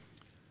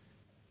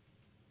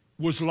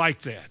 was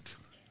like that.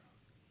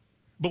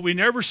 But we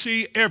never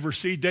ever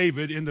see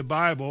David in the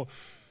Bible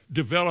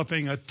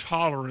developing a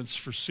tolerance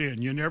for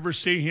sin. You never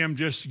see him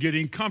just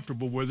getting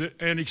comfortable with it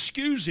and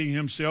excusing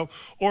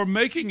himself or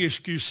making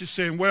excuses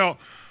saying, well,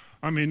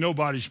 I mean,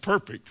 nobody's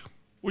perfect.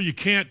 Well, you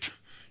can't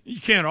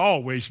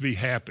always be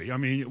happy. I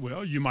mean,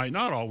 well, you might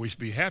not always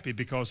be happy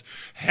because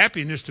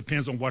happiness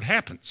depends on what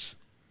happens.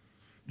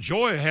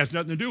 Joy has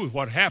nothing to do with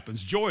what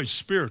happens. Joy is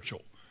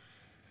spiritual.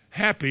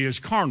 Happy is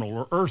carnal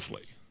or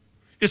earthly.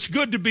 It's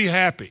good to be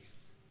happy.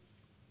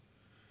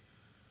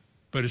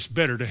 But it's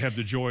better to have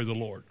the joy of the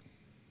Lord.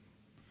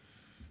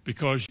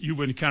 Because you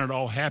wouldn't count it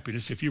all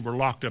happiness if you were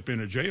locked up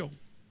in a jail.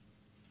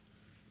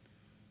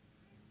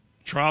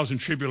 Trials and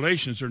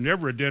tribulations are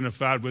never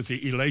identified with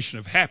the elation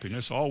of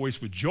happiness,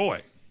 always with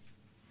joy.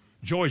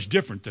 Joy is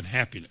different than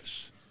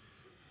happiness.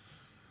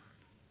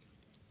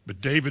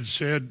 But David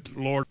said,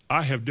 Lord,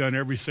 I have done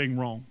everything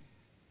wrong.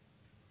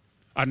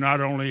 I not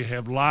only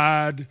have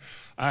lied,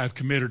 I have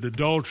committed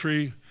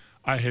adultery,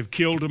 I have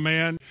killed a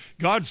man.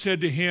 God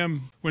said to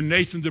him, when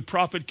Nathan the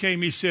prophet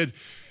came, he said,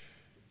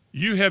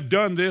 you have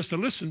done this. Now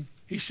listen,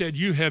 he said,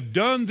 you have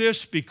done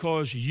this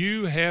because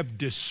you have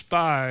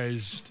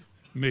despised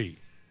me.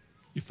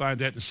 You find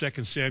that in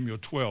 2 Samuel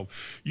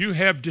 12. You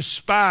have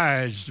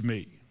despised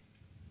me.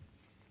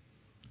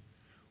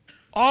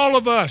 All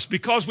of us,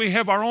 because we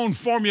have our own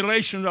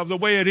formulation of the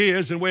way it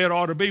is and the way it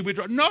ought to be,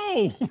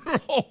 no,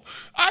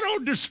 I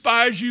don't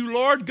despise you,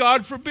 Lord.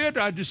 God forbid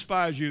I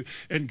despise you.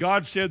 And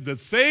God said, the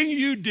thing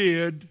you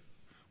did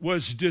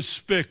was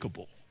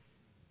despicable.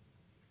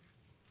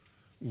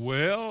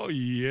 Well,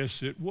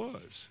 yes, it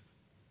was.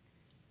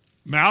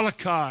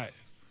 Malachi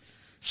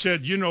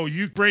said,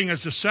 you bring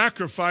as a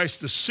sacrifice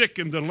the sick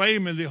and the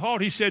lame and the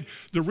halt. He said,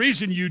 the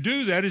reason you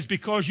do that is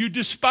because you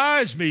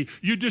despise me.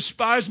 You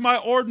despise my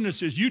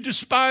ordinances. You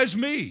despise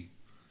me.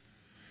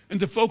 And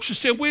the folks are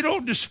saying, we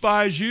don't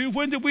despise you.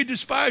 When did we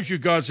despise you?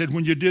 God said,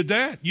 when you did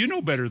that. You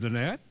know better than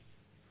that.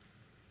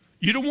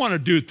 You don't want to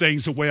do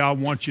things the way I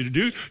want you to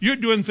do. You're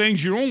doing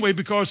things your own way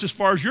because as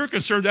far as you're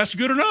concerned, that's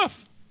good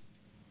enough.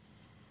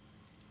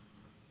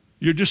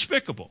 You're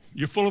despicable.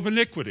 You're full of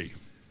iniquity.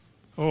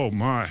 Oh,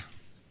 my.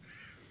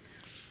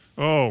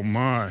 Oh,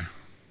 my.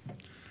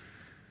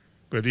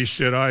 But he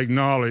said, I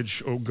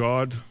acknowledge, oh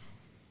God,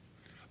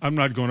 I'm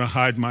not going to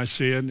hide my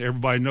sin.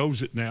 Everybody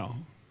knows it now.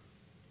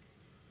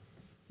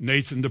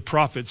 Nathan the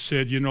prophet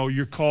said,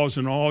 you're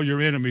causing all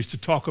your enemies to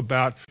talk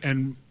about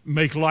and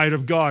make light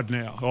of God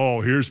now.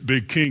 Oh, here's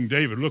big King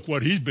David. Look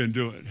what he's been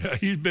doing.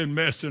 He's been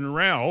messing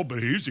around. Oh,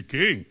 but he's a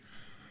king.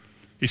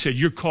 He said,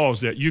 you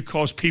caused that. You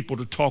caused people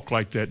to talk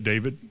like that,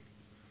 David.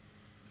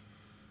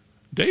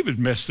 David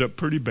messed up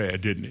pretty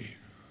bad, didn't he?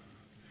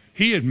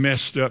 He had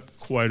messed up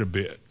quite a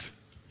bit.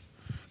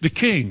 The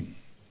king,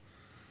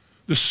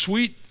 the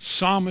sweet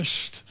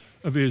psalmist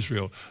of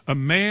Israel, a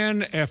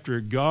man after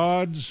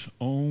God's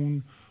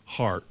own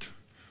heart,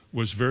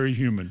 was very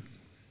human.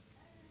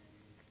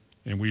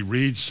 And we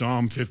read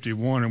Psalm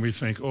 51 and we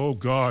think, oh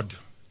God,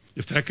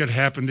 if that could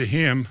happen to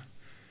him,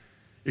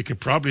 it could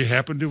probably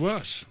happen to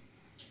us.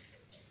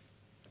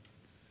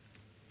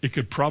 It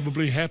could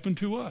probably happen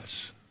to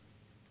us.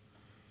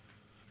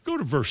 Go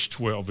to verse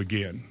 12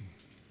 again.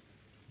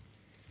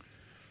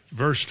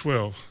 Verse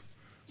 12,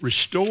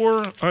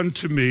 restore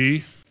unto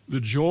me the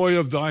joy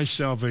of thy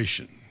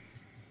salvation.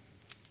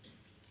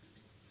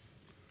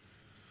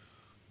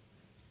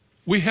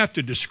 We have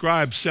to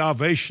describe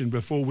salvation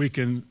before we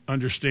can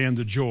understand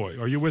the joy.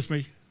 Are you with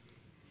me?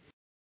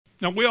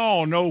 Now, we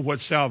all know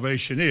what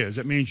salvation is.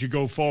 It means you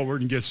go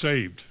forward and get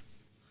saved.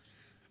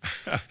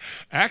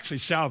 Actually,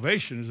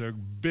 salvation is a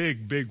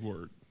big, big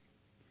word.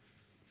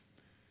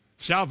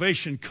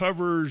 Salvation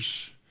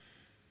covers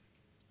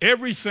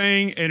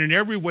everything and in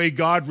every way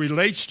God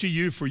relates to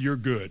you for your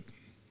good.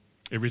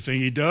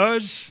 Everything he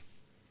does,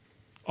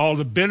 all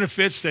the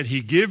benefits that he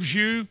gives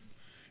you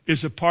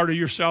is a part of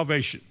your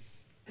salvation.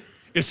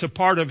 It's a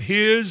part of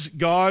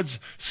God's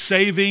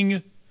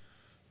saving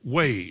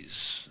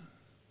ways.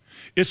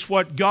 It's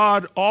what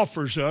God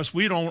offers us.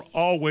 We don't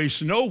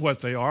always know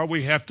what they are.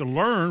 We have to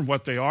learn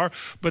what they are.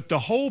 But the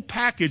whole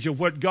package of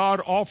what God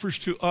offers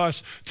to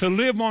us to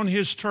live on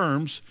his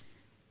terms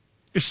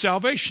is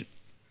salvation.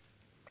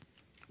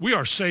 We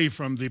are saved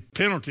from the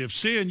penalty of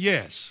sin,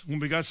 yes, when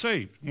we got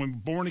saved, when we were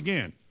born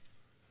again.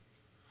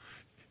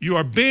 You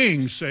are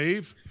being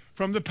saved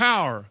from the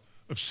power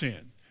of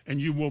sin. And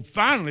you will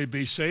finally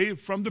be saved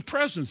from the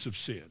presence of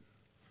sin.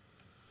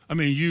 I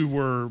mean, you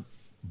were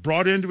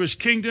brought into his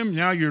kingdom.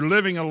 Now you're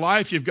living a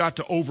life you've got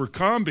to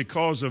overcome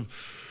because of,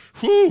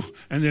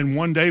 and then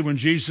one day when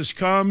Jesus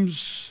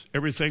comes,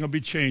 everything will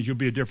be changed. You'll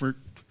be a different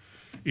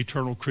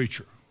eternal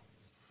creature.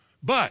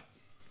 But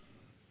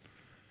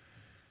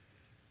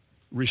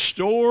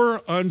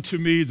restore unto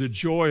me the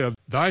joy of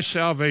thy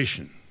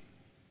salvation.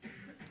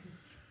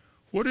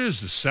 What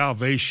is the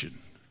salvation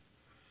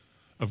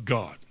of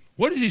God?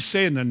 What did he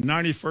say in the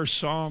 91st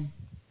Psalm?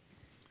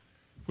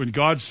 When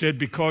God said,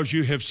 because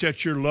you have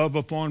set your love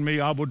upon me,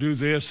 I will do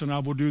this, and I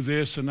will do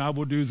this, and I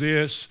will do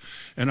this,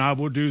 and I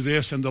will do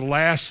this. And the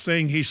last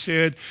thing he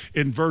said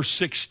in verse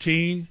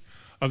 16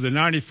 of the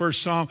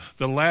 91st Psalm,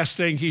 the last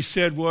thing he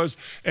said was,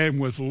 and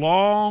with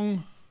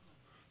long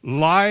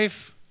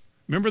life,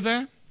 remember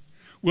that?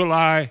 Will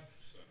I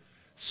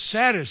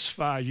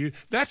satisfy you.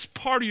 That's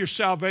part of your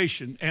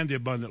salvation and the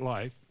abundant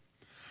life.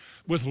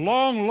 With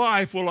long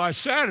life will I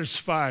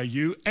satisfy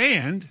you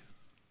and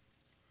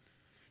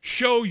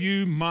show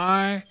you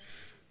my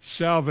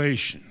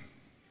salvation.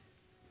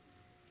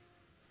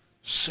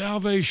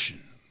 Salvation.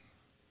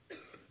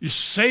 The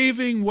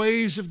saving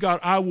ways of God.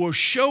 I will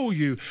show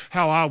you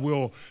how I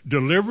will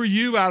deliver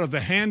you out of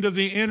the hand of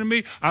the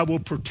enemy. I will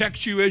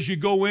protect you as you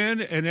go in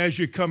and as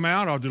you come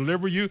out. I'll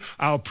deliver you.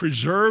 I'll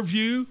preserve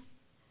you.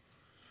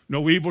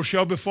 No evil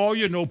shall befall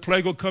you. No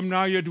plague will come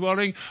nigh your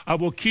dwelling. I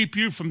will keep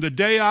you from the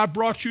day I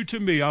brought you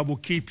to me. I will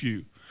keep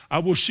you. I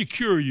will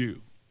secure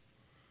you.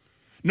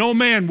 No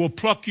man will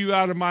pluck you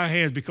out of my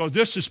hands, because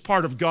this is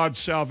part of God's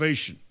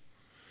salvation.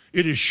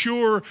 It is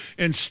sure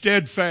and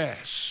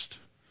steadfast.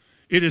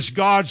 It is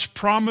God's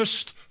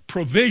promised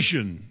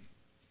provision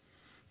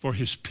for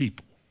his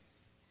people.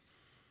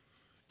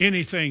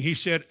 Anything, he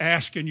said,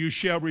 ask and you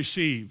shall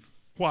receive.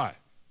 Why?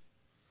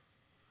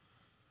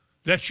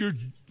 That your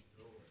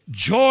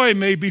joy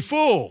may be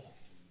full.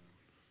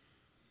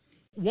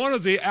 One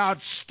of the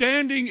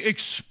outstanding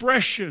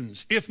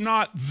expressions, if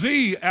not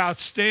the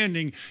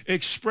outstanding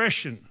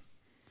expression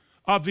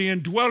of the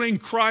indwelling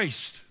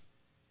Christ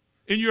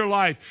in your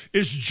life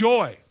is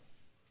joy.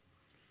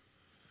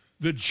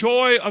 The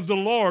joy of the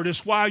Lord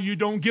is why you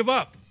don't give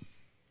up.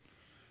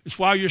 It's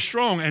why you're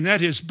strong, and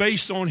that is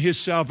based on his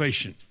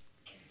salvation.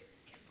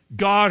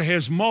 God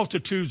has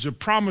multitudes of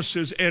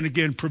promises and,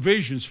 again,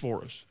 provisions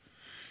for us.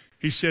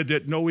 He said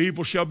that no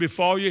evil shall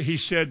befall you. He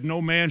said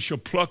no man shall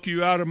pluck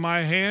you out of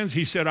my hands.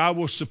 He said I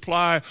will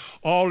supply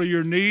all of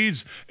your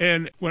needs.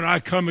 And when I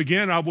come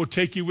again, I will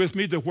take you with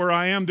me, that where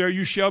I am, there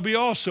you shall be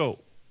also.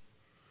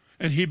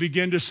 And he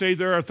began to say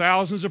there are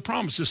thousands of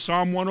promises.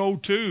 Psalm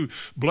 102,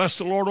 bless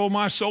the Lord, O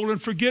my soul,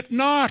 and forget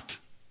not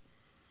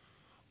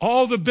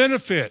all the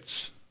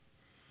benefits.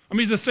 I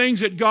mean, the things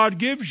that God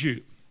gives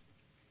you.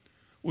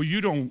 Well, you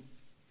don't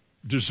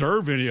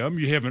deserve any of them.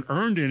 You haven't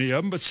earned any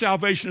of them. But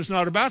salvation is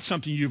not about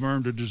something you've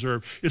earned or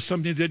deserved. It's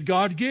something that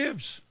God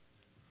gives.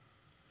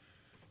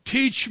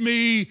 Teach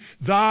me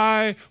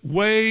thy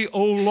way,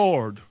 O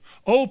Lord.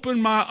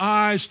 Open my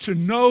eyes to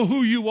know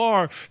who you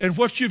are and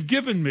what you've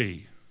given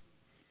me.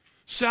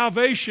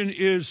 Salvation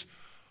is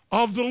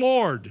of the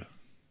Lord.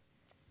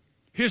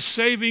 His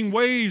saving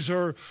ways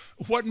are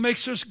what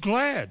makes us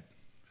glad.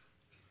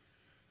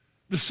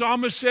 The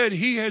psalmist said,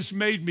 he has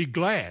made me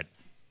glad.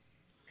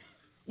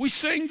 We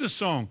sing the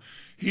song,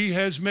 he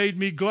has made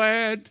me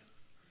glad.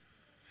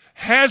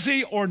 Has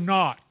he or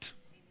not?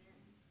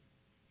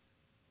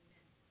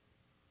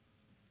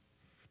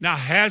 Now,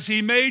 has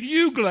he made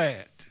you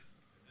glad?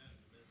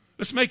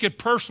 Let's make it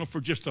personal for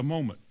just a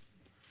moment.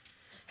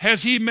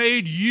 Has he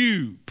made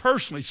you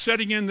personally,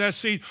 sitting in that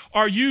seat,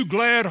 are you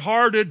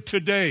glad-hearted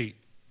today?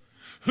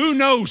 Who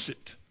knows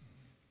it?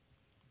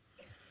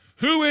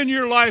 Who in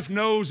your life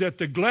knows that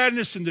the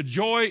gladness and the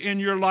joy in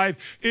your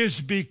life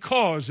is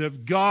because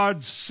of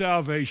God's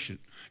salvation,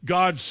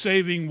 God's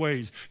saving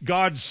ways,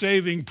 God's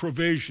saving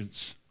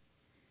provisions?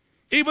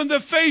 Even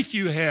the faith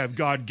you have,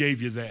 God gave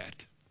you that.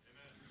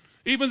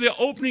 Amen. Even the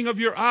opening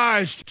of your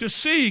eyes to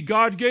see,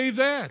 God gave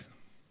that.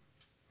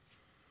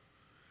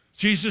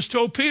 Jesus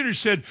told Peter, he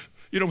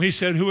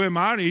said, who am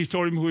I? And he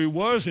told him who he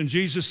was. And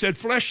Jesus said,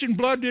 flesh and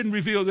blood didn't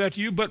reveal that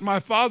to you, but my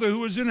Father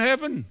who is in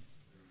heaven.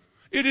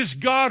 It is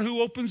God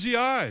who opens the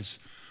eyes.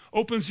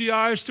 Opens the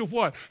eyes to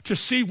what? To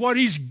see what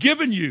he's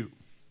given you.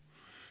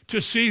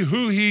 To see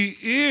who he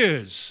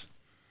is.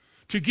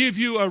 To give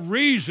you a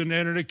reason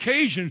and an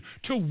occasion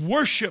to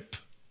worship.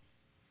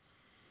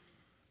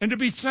 And to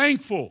be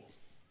thankful.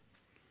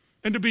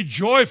 And to be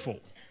joyful.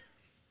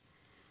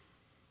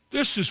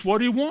 This is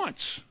what he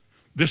wants.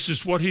 This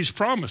is what he's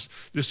promised.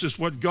 This is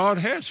what God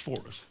has for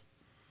us.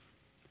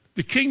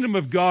 The kingdom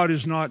of God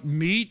is not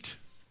meat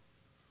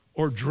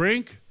or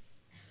drink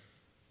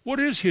What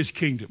is his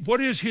kingdom?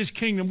 What is his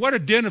kingdom? What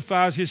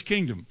identifies his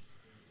kingdom?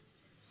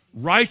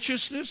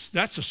 Righteousness,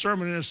 that's a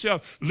sermon in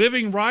itself.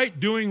 Living right,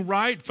 doing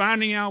right,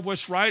 finding out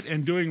what's right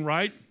and doing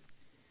right.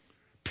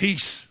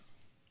 Peace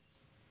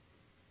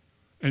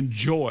and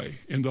joy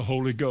in the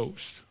Holy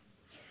Ghost.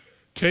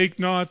 Take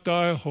not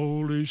thy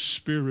Holy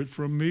Spirit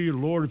from me,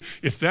 Lord.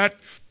 If that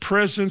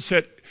presence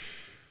that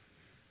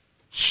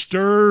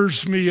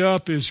stirs me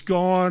up is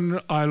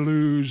gone, I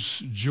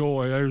lose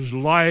joy.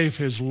 Life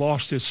has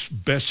lost its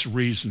best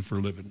reason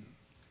for living.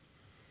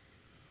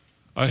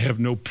 I have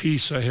no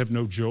peace, I have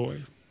no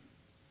joy.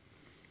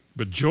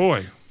 But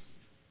joy,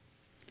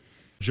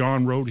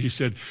 John wrote, he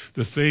said,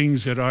 the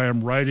things that I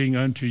am writing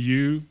unto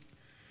you,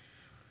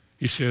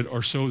 he said,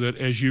 are so that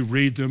as you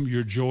read them,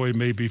 your joy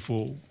may be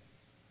full.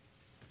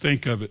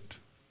 Think of it.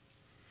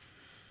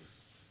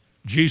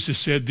 Jesus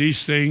said,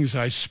 these things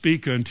I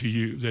speak unto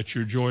you, that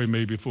your joy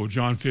may be full.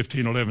 John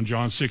 15:11,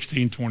 John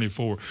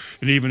 16:24,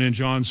 and even in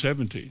John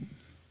 17.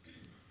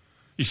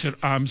 He said,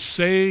 I'm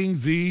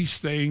saying these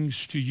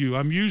things to you.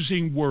 I'm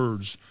using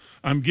words.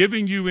 I'm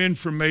giving you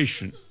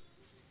information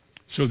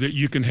so that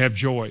you can have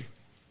joy.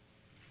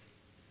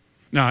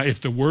 Now, if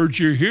the words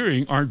you're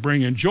hearing aren't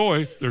bringing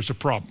joy, there's a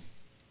problem.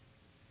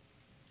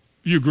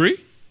 You agree?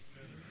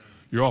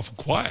 You're awful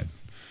quiet.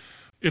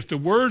 If the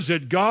words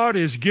that God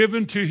has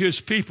given to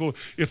his people,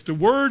 if the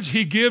words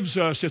he gives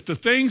us, if the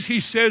things he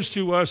says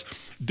to us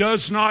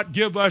does not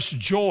give us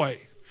joy,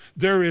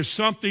 there is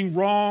something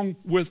wrong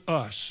with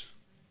us.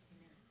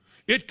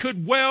 It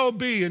could well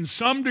be, in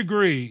some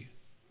degree,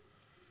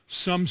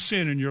 some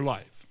sin in your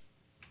life.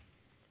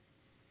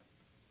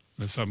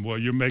 And some, well,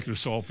 you're making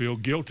us all feel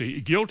guilty.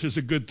 Guilt is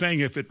a good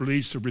thing if it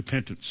leads to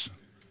repentance.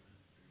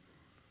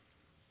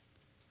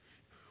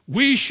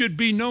 We should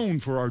be known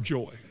for our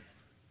joy.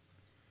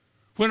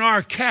 When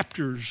our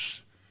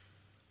captors,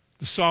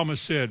 the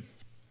psalmist said,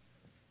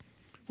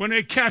 when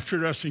they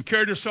captured us and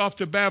carried us off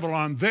to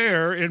Babylon,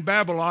 there in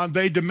Babylon,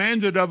 they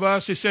demanded of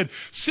us, they said,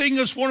 sing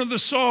us one of the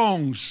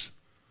songs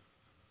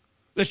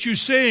that you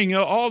sing,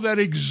 all that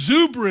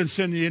exuberance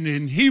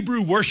in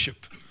Hebrew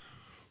worship.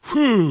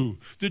 Whew,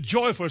 the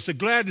joyfulness, the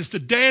gladness, the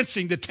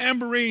dancing, the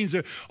tambourines,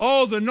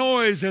 all the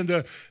noise and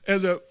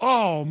the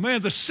oh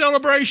man, the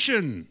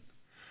celebration.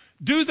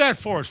 Do that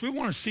for us. We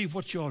want to see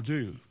what y'all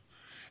do.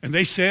 And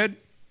they said,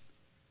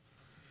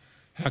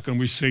 how can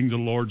we sing the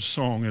Lord's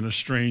song in a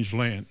strange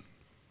land?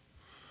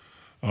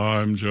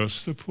 I'm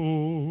just the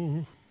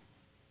poor.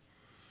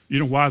 You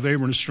know why they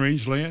were in a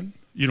strange land?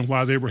 You know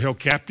why they were held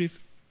captive?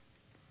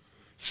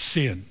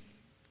 Sin.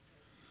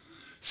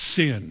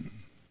 Sin.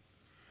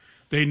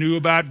 They knew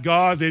about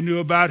God. They knew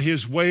about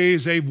his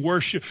ways. They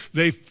worshiped.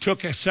 They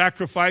took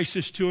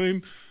sacrifices to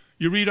him.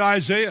 You read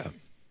Isaiah.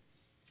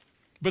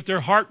 But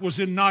their heart was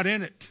not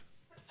in it.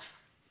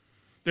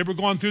 They were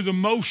going through the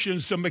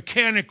motions of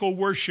mechanical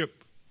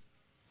worship.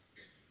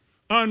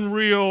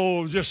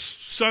 Unreal,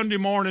 just Sunday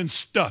morning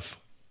stuff.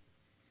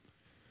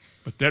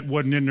 But that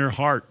wasn't in their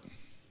heart.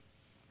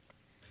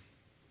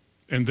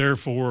 And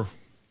therefore,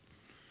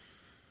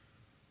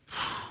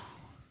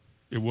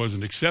 it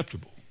wasn't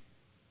acceptable.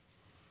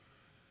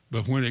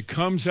 But when it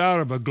comes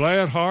out of a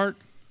glad heart,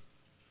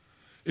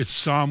 it's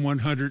Psalm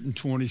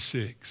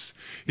 126.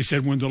 He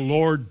said, when the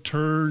Lord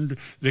turned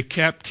the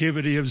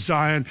captivity of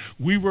Zion,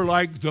 we were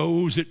like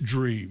those that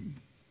dream.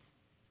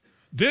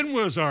 Then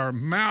was our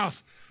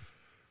mouth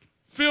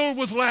filled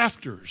with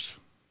laughters.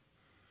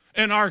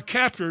 And our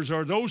captors,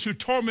 or those who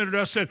tormented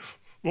us, said,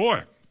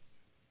 boy,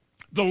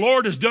 the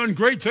Lord has done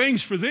great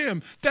things for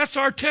them. That's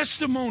our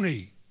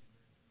testimony.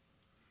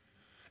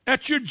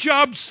 At your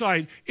job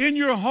site, in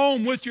your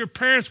home, with your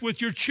parents,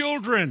 with your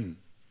children.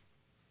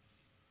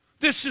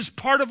 This is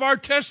part of our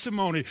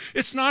testimony.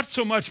 It's not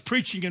so much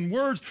preaching in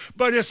words,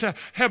 but it's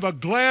have a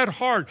glad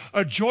heart,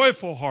 a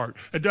joyful heart.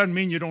 It doesn't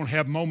mean you don't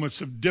have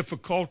moments of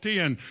difficulty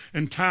and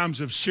times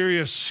of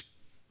serious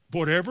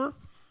whatever.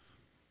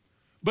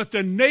 But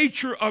the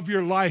nature of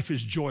your life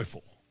is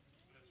joyful.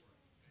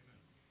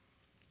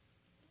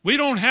 We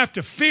don't have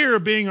to fear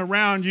being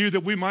around you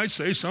that we might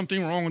say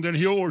something wrong and then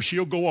he'll or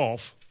she'll go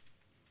off.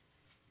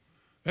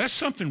 That's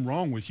something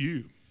wrong with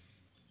you.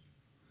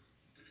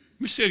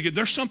 Let me say it again.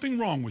 There's something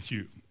wrong with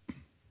you.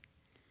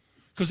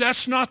 Because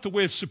that's not the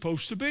way it's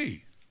supposed to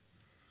be.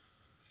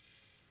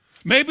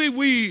 Maybe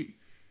we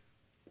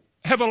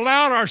have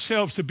allowed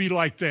ourselves to be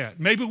like that.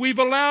 Maybe we've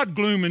allowed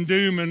gloom and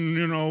doom and,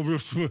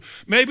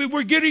 maybe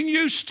we're getting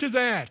used to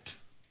that.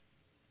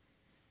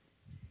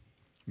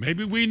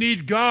 Maybe we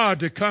need God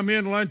to come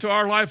into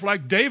our life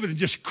like David and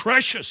just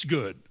crush us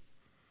good.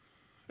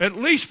 At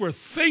least we're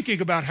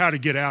thinking about how to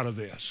get out of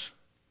this.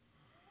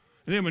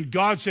 And then when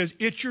God says,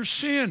 it's your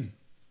sin.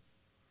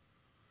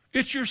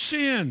 It's your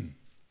sin.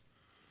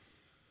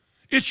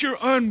 It's your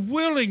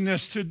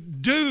unwillingness to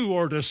do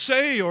or to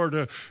say or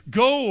to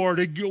go or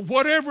to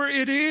whatever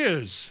it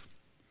is.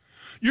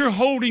 You're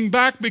holding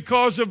back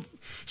because of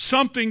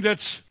something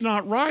that's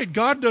not right.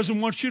 God doesn't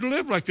want you to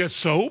live like that.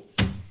 So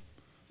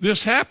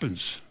this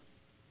happens.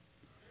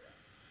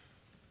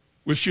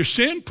 Which your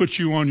sin puts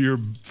you on your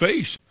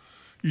face.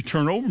 You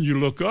turn over and you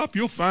look up,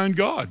 you'll find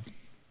God.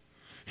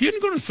 He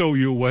isn't going to throw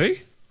you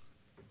away.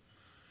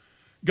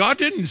 God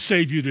didn't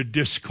save you to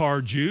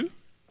discard you.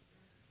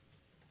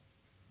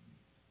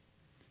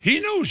 He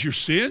knows your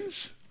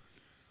sins.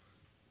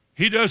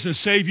 He doesn't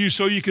save you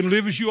so you can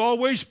live as you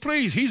always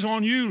please. He's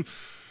on you.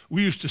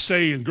 We used to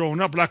say, and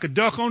growing up, like a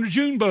duck on a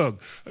June bug.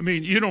 I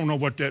mean, you don't know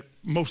what that,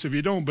 most of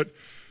you don't, but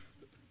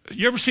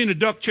you ever seen a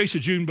duck chase a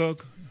June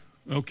bug?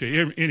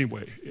 Okay,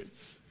 anyway.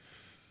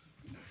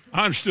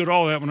 I understood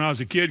all that when I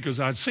was a kid because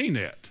I'd seen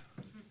that.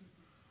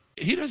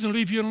 He doesn't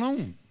leave you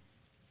alone.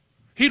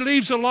 He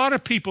leaves a lot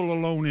of people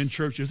alone in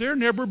churches. They're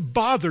never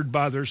bothered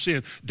by their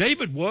sin.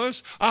 David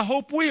was. I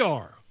hope we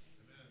are.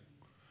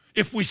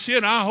 If we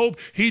sin, I hope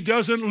he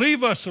doesn't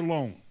leave us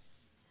alone.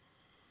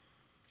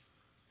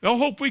 I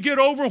hope we get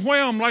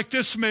overwhelmed like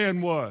this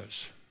man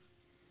was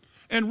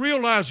and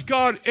realize,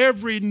 God,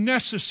 every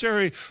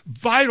necessary,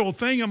 vital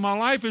thing in my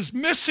life is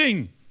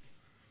missing.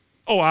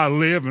 Oh, I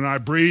live and I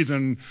breathe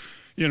and,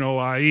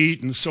 I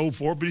eat and so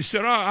forth. But he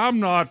said, I'm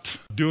not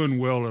doing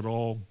well at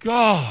all.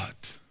 God,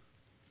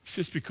 it's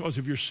just because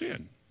of your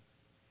sin.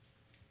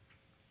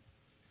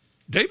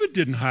 David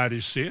didn't hide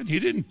his sin. He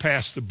didn't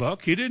pass the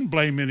buck. He didn't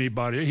blame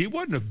anybody. He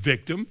wasn't a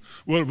victim.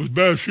 Well, it was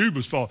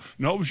Bathsheba's fault.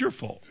 No, it was your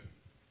fault.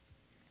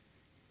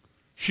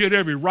 She had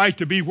every right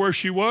to be where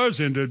she was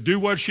and to do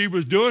what she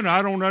was doing.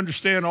 I don't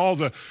understand all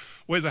the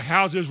way the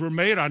houses were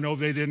made. I know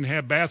they didn't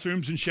have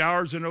bathrooms and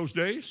showers in those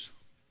days.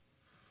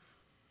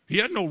 He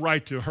had no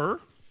right to her.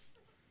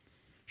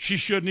 She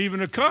shouldn't even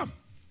have come.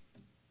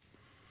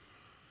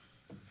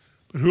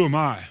 But who am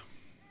I?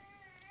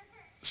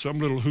 Some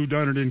little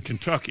whodunit in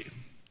Kentucky.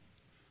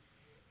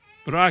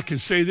 But I can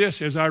say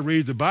this as I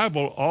read the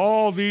Bible,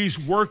 all these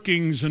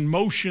workings and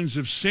motions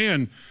of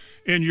sin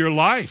in your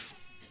life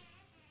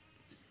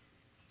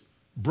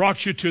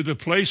brought you to the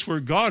place where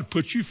God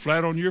put you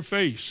flat on your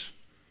face.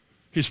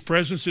 His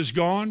presence is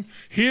gone.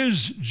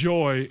 His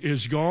joy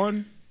is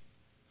gone.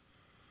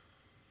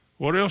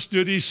 What else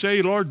did he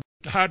say? Lord,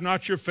 hide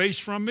not your face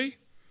from me.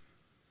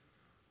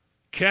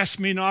 Cast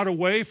me not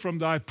away from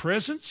thy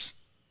presence.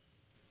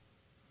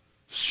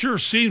 Sure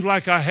seems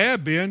like I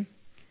have been.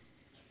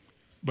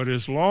 But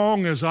as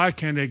long as I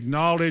can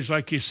acknowledge,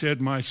 like he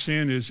said, my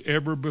sin is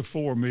ever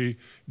before me,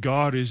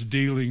 God is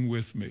dealing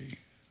with me.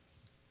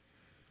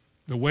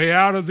 The way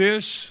out of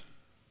this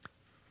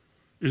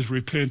is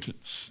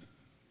repentance.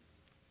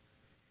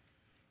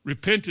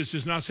 Repentance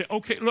is not saying,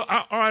 okay, look,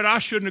 all right, I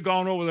shouldn't have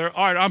gone over there.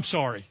 All right, I'm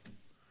sorry.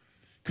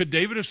 Could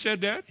David have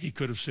said that? He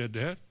could have said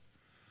that.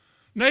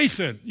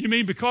 Nathan, you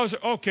mean because,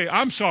 okay,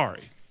 I'm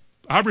sorry.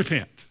 I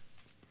repent.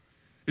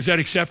 Is that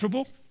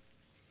acceptable?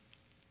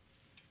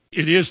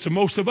 It is to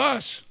most of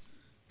us.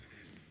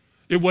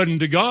 It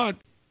wasn't to God.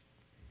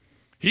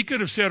 He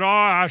could have said,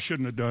 I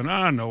shouldn't have done it.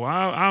 I know,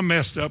 I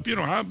messed up.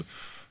 I'm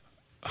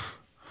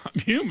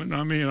human.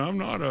 I mean, I'm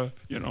not a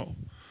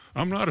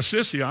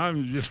sissy.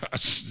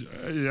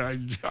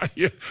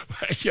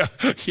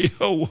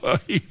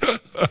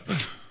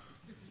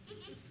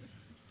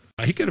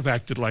 He could have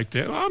acted like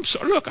that. I'm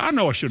sorry. Look, I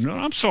know I shouldn't have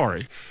done it. I'm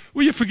sorry.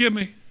 Will you forgive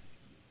me?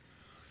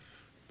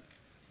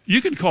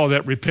 You can call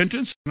that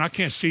repentance, and I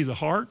can't see the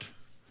heart.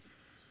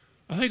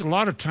 I think a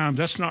lot of times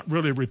that's not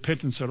really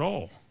repentance at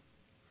all.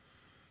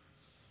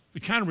 The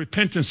kind of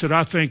repentance that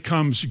I think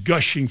comes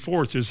gushing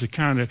forth is the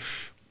kind of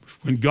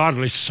when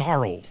godly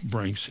sorrow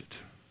brings it.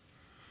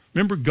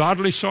 Remember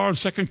godly sorrow in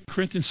 2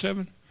 Corinthians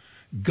 7?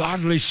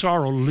 Godly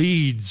sorrow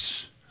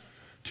leads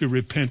to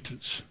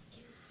repentance.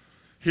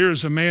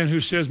 Here's a man who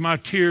says, my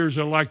tears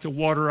are like the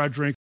water I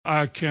drink.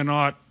 I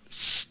cannot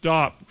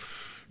stop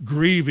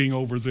grieving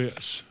over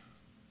this.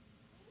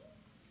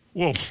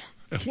 Well,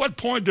 at what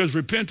point does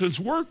repentance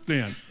work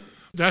then?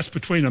 That's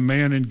between a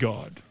man and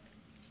God.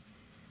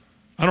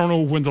 I don't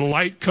know when the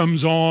light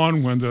comes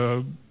on, when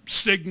the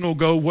signal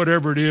goes,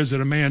 whatever it is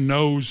that a man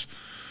knows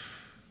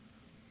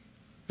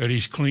that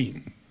he's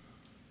clean.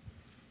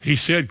 He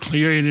said,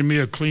 create in me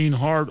a clean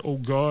heart, O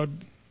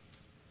God.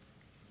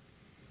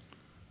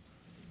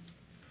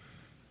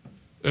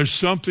 There's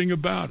something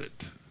about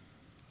it.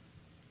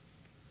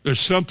 There's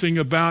something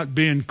about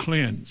being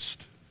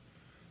cleansed.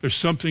 There's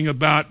something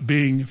about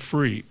being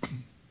free.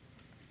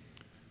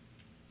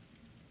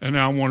 And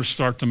now I want to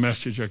start the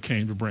message I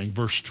came to bring,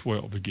 verse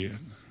 12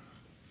 again.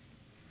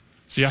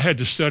 See, I had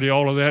to study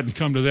all of that and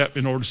come to that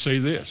in order to say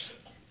this.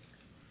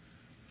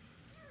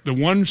 The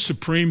one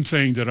supreme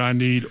thing that I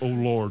need, O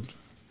Lord,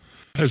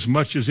 as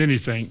much as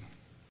anything,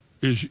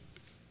 is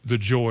the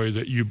joy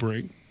that you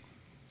bring.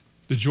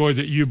 The joy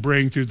that you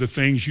bring through the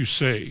things you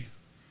say.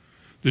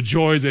 The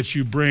joy that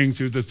you bring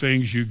through the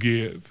things you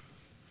give.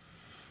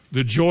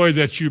 The joy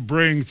that you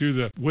bring through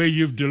the way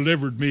you've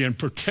delivered me and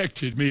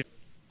protected me.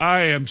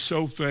 I am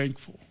so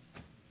thankful.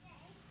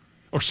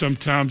 Or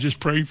sometimes just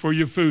praying for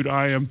your food.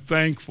 I am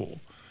thankful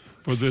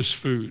for this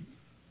food.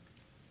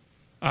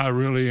 I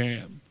really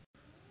am.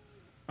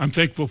 I'm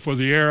thankful for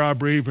the air I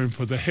breathe and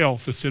for the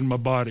health that's in my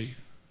body.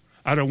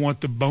 I don't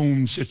want the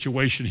bone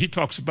situation. He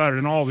talks about it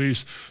in all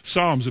these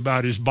Psalms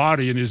about his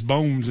body and his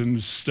bones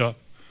and stuff.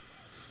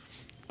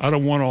 I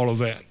don't want all of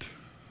that.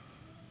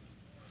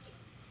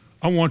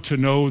 I want to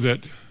know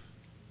that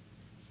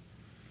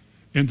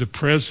in the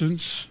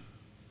presence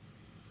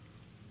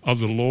of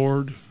the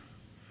Lord,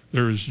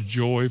 there is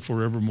joy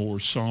forevermore.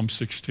 Psalm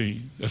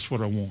 16. That's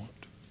what I want.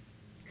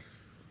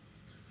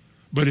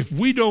 But if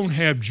we don't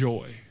have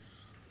joy,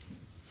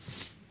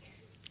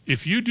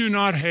 if you do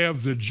not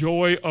have the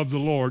joy of the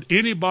Lord,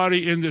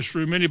 anybody in this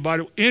room,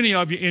 anybody, any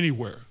of you,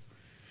 anywhere,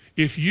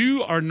 if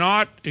you are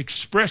not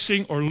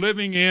expressing or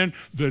living in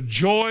the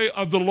joy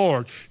of the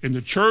Lord in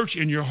the church,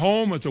 in your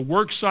home, at the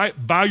work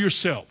site, by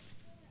yourself,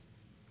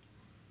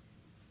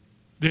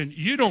 then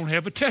you don't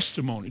have a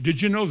testimony.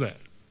 Did you know that?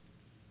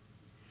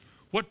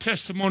 What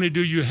testimony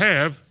do you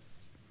have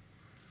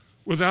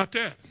without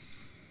that?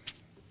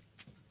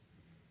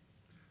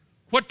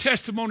 What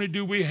testimony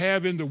do we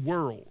have in the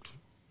world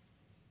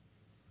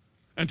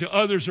and to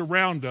others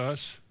around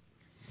us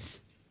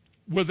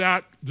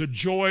without the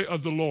joy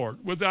of the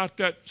Lord, without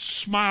that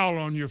smile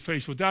on your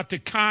face, without the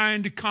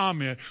kind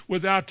comment,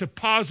 without the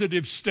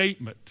positive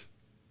statement?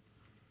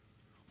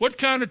 What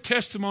kind of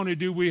testimony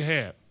do we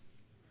have?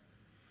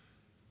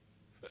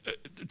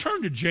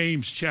 Turn to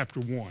James chapter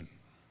 1.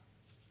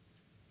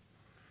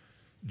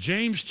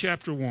 James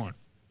chapter 1.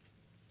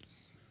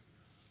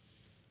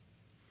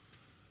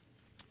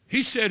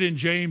 He said in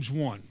James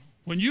 1,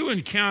 when you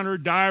encounter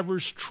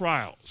divers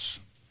trials,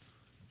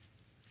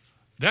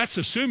 that's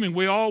assuming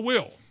we all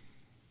will.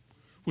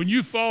 When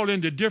you fall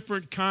into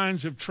different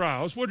kinds of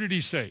trials, what did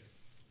he say?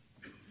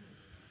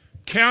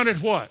 Count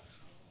it what?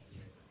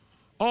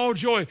 All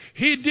joy.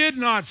 He did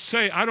not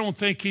say, I don't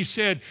think he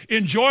said,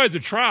 enjoy the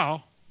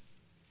trial.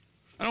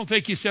 I don't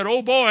think he said,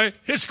 oh boy,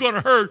 it's going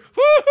to hurt.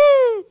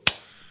 Woo-hoo!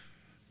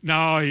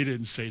 No, he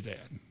didn't say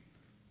that.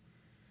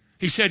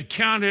 He said,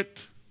 count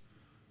it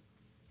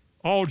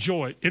all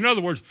joy. In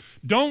other words,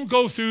 don't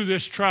go through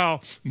this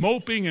trial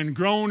moping and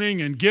groaning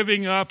and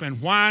giving up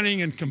and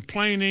whining and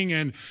complaining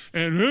and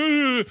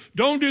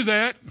don't do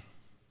that.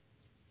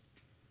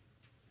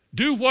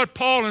 Do what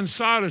Paul and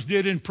Silas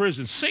did in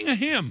prison. Sing a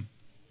hymn.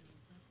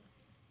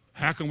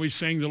 How can we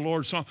sing the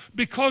Lord's song?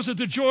 Because of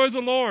the joy of the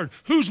Lord.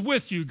 Who's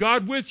with you?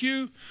 God with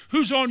you?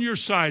 Who's on your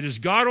side? Is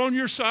God on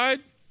your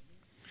side?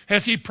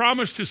 Has he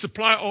promised to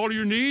supply all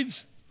your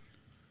needs?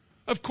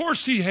 Of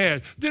course he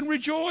has. Then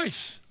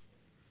rejoice.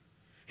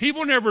 He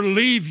will never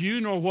leave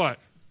you, nor what?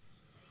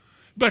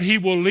 But he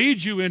will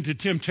lead you into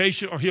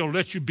temptation, or he'll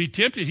let you be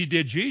tempted. He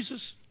did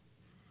Jesus.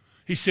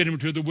 He sent him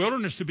to the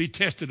wilderness to be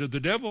tested of the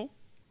devil.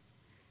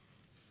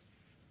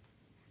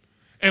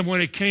 And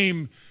when it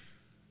came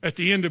at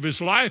the end of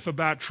his life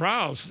about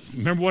trials,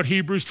 remember what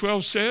Hebrews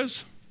 12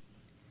 says?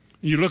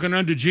 You're looking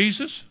unto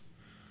Jesus,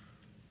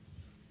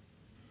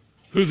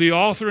 who the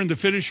author and the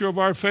finisher of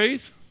our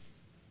faith.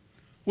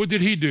 What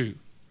did he do?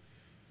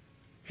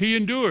 He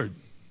endured.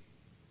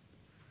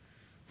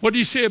 What did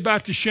he say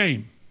about the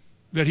shame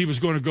that he was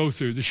going to go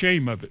through, the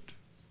shame of it?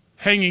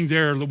 Hanging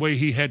there the way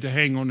he had to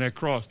hang on that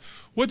cross.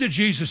 What did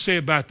Jesus say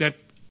about that?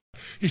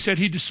 He said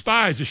he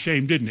despised the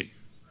shame, didn't he?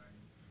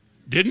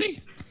 Didn't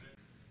he?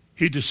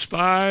 He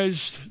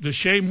despised the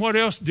shame. What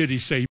else did he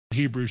say?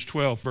 Hebrews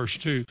 12, verse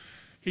 2.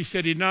 He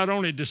said he not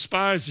only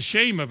despised the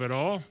shame of it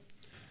all,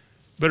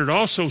 but it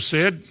also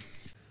said,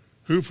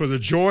 who for the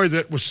joy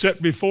that was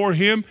set before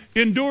him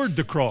endured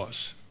the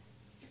cross.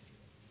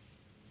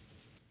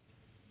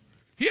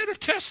 He had a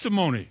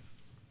testimony.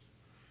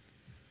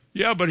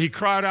 Yeah, but he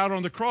cried out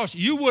on the cross.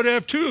 You would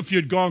have too if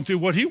you'd gone through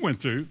what he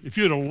went through, if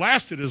you'd have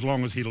lasted as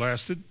long as he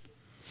lasted.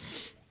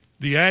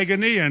 The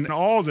agony and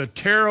all the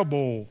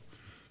terrible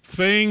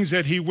things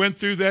that he went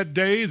through that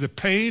day, the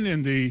pain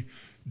and the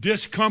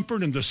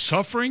discomfort and the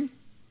suffering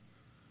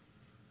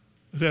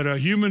that a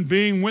human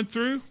being went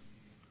through.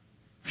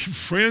 Your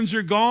friends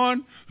are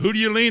gone. Who do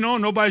you lean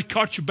on? Nobody's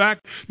caught your back.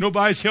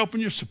 Nobody's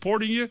helping you,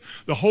 supporting you.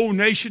 The whole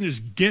nation is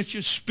against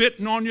you,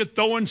 spitting on you,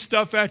 throwing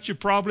stuff at you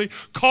probably,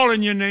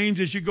 calling your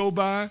names as you go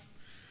by.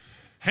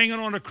 Hanging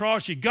on the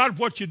cross, you got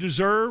what you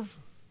deserve.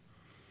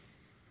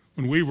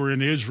 When we were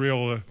in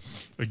Israel,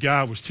 a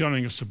guy was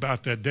telling us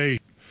about that day.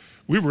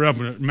 We were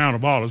up at Mount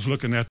of Olives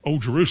looking at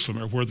Old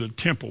Jerusalem, where the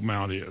Temple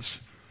Mount is.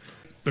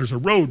 There's a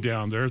road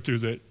down there through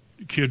the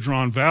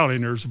Kidron Valley,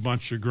 and there's a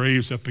bunch of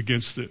graves up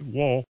against the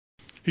wall.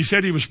 He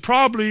said he was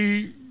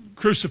probably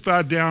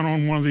crucified down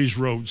on one of these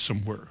roads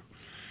somewhere.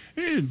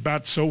 He was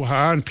about so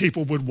high, and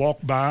people would walk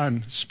by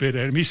and spit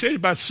at him. He said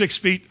about 6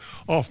 feet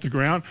off the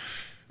ground.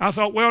 I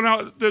thought, well,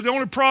 now, the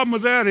only problem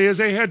with that is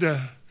they had to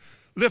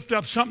lift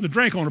up something to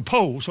drink on a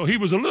pole, so he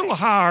was a little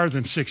higher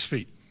than 6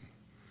 feet.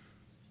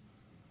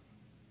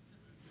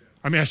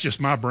 I mean, that's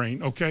just my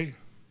brain, okay?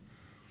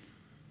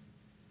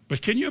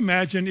 But can you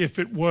imagine if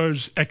it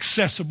was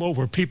accessible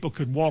where people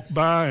could walk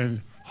by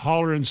and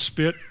holler and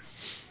spit?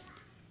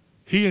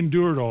 He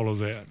endured all of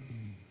that.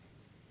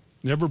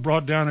 Never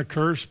brought down a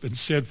curse, but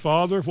said,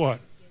 Father, what?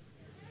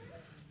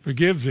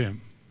 Forgive them.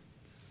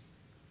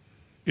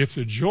 If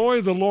the joy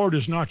of the Lord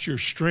is not your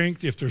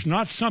strength, if there's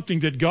not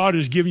something that God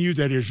has given you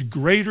that is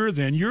greater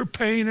than your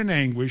pain and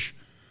anguish,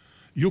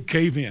 you'll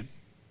cave in.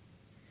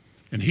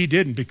 And he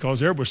didn't, because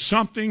there was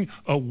something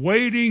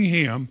awaiting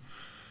him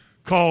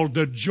called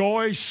the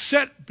joy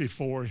set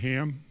before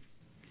him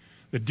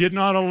that did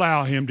not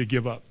allow him to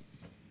give up.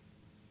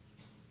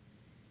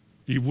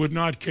 He would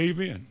not cave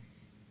in.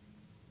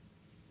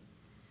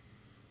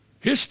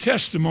 His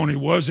testimony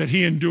was that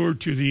he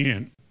endured to the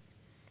end.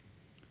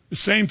 The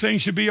same thing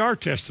should be our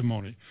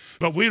testimony.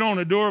 But we don't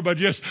endure by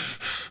just,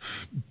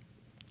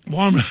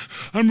 well,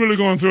 I'm really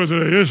going through it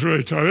today. It's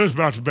really tough. It's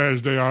about the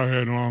baddest day I've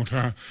had in a long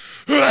time.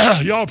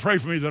 Y'all pray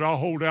for me that I'll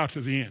hold out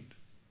to the end.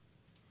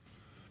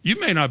 You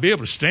may not be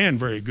able to stand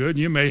very good.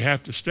 You may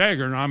have to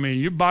stagger. And I mean,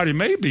 your body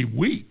may be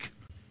weak,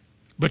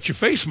 but your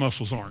face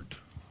muscles aren't.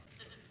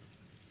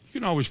 You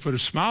can always put a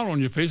smile on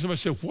your face. Somebody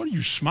said, what are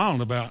you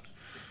smiling about?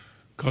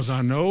 Because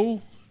I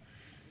know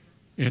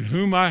in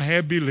whom I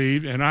have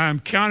believed, and I am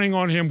counting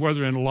on him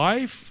whether in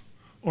life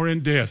or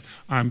in death.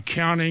 I'm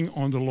counting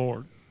on the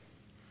Lord.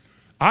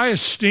 I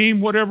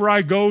esteem whatever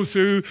I go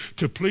through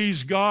to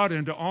please God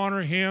and to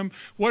honor him.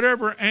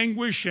 Whatever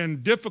anguish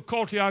and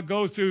difficulty I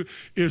go through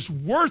is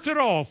worth it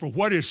all for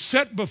what is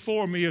set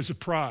before me as a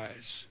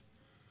prize.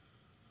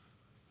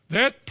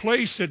 That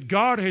place that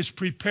God has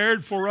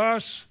prepared for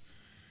us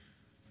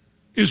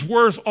is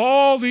worth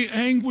all the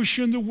anguish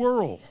in the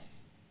world.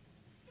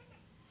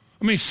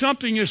 I mean,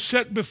 something is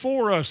set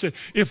before us that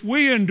if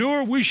we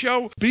endure, we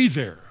shall be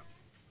there.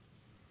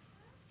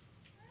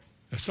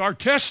 That's our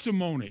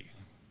testimony.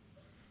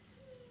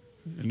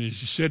 And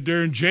as you said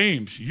there in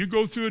James, you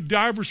go through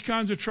diverse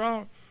kinds of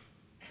trial,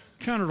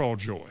 count it all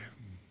joy.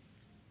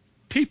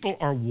 People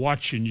are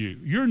watching you.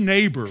 Your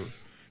neighbor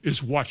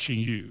is watching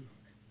you.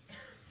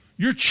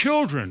 Your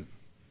children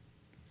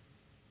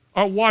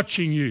are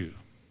watching you.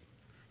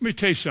 Let me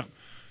tell you something.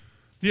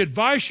 The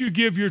advice you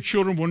give your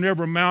children will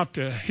never amount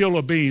to a hill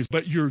of beans,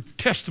 but your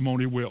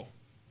testimony will.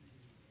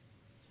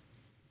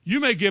 You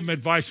may give them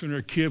advice when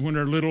they're a kid, when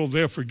they're little,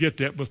 they'll forget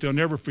that, but they'll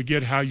never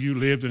forget how you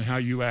lived and how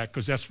you act,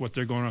 because that's what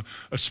they're going to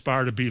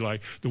aspire to be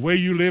like. The way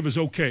you live is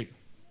okay.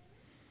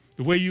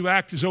 The way you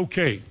act is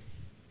okay.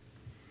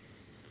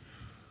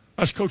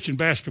 I was coaching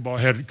basketball.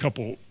 I had a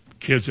couple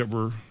kids that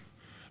were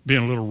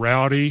being a little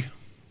rowdy.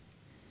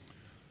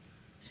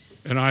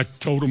 And I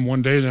told them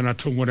one day, then I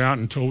went out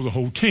and told the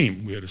whole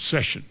team. We had a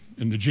session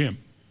in the gym.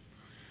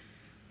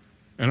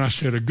 And I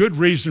said, a good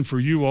reason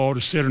for you all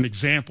to set an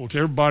example to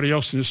everybody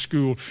else in this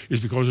school is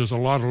because there's a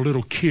lot of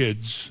little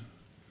kids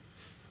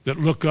that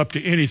look up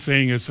to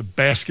anything as a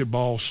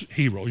basketball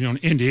hero. You know, in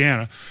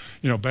Indiana,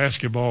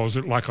 basketball is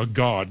like a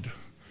god.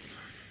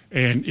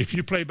 And if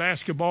you play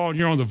basketball and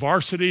you're on the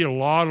varsity, a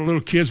lot of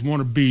little kids want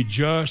to be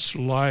just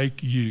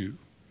like you.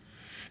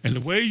 And the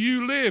way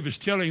you live is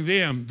telling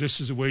them this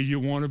is the way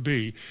you want to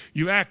be.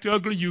 You act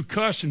ugly, you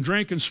cuss and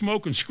drink and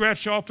smoke and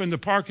scratch off in the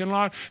parking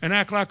lot and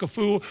act like a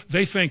fool,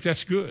 they think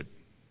that's good.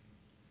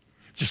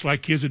 Just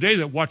like kids today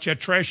that watch that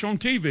trash on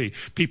TV.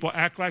 People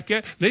act like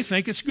that, they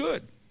think it's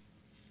good.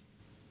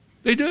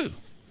 They do.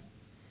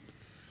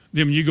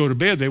 Then when you go to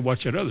bed, they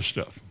watch that other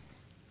stuff.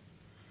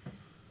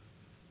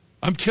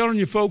 I'm telling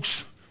you,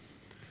 folks,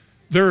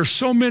 there are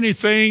so many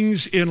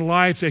things in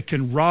life that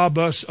can rob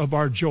us of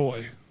our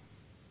joy.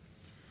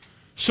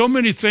 So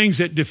many things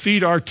that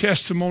defeat our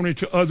testimony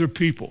to other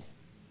people.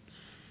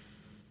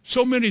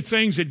 So many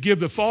things that give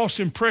the false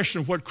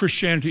impression of what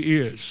Christianity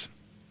is.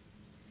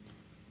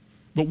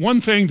 But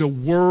one thing the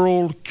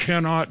world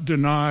cannot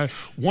deny,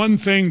 one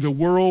thing the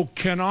world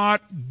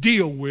cannot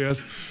deal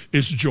with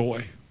is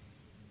joy.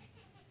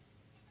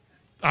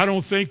 I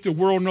don't think the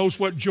world knows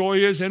what joy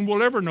is and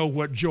will ever know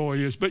what joy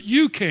is, but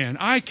you can,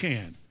 I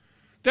can.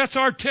 That's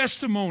our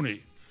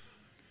testimony.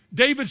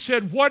 David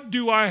said, what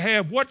do I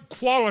have? What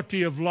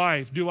quality of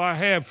life do I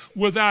have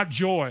without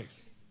joy?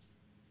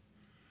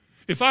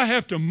 If I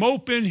have to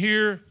mope in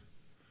here,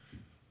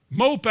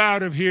 mope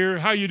out of here,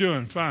 how you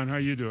doing? Fine, how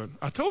you doing?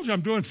 I told you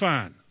I'm doing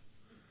fine.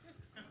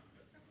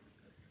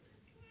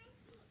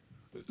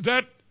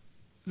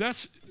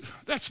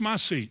 That's my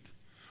seat.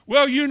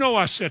 Well,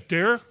 I sat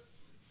there.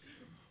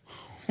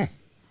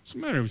 What's the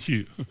matter with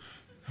you?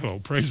 Hello,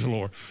 praise the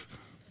Lord.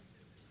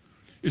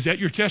 Is that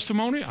your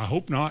testimony? I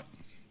hope not.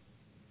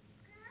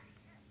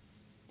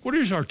 What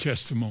is our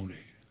testimony?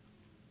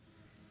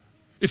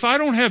 If I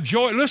don't have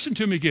joy, listen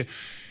to me again.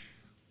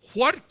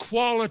 What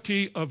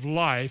quality of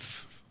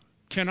life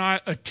can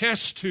I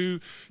attest to,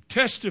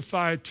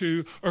 testify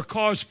to, or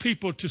cause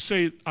people to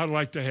say, I'd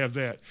like to have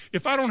that?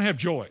 If I don't have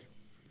joy.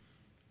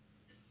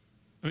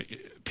 I mean,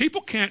 people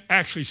can't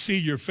actually see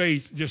your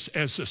faith just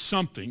as a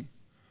something,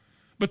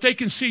 but they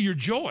can see your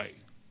joy.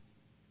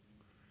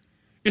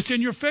 It's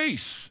in your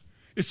face.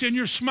 It's in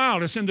your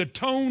smile. It's in the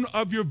tone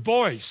of your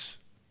voice.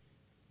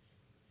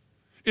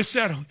 It's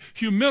that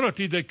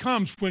humility that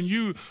comes when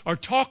you are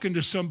talking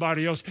to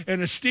somebody else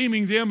and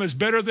esteeming them as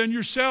better than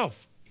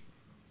yourself.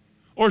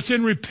 Or it's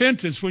in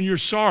repentance when you're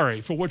sorry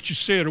for what you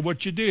said or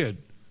what you did.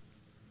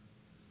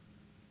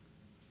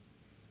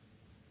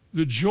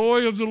 The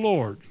joy of the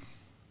Lord.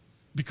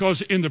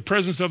 Because in the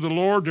presence of the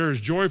Lord there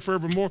is joy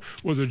forevermore.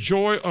 Well, the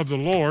joy of the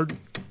Lord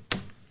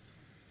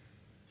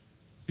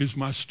is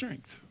my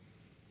strength.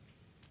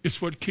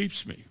 It's what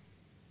keeps me.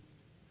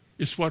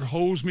 It's what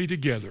holds me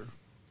together.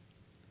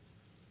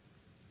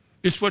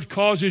 It's what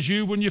causes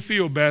you when you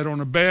feel bad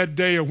on a bad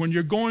day or when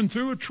you're going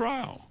through a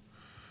trial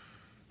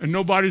and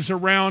nobody's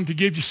around to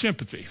give you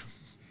sympathy.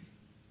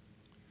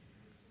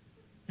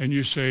 And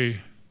you say,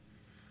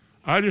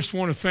 I just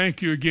want to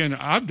thank you again.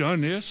 I've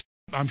done this.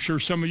 I'm sure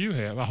some of you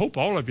have. I hope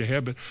all of you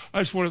have, but I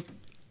just want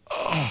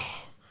to,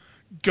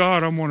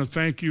 God, I want to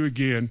thank you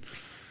again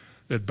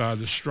that by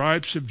the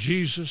stripes of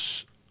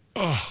Jesus,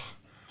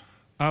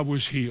 I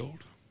was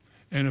healed.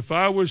 And if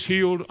I was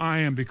healed, I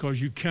am,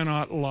 because you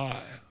cannot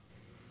lie.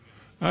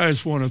 I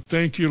just want to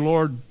thank you,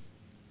 Lord.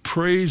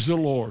 Praise the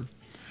Lord.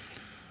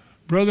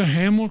 Brother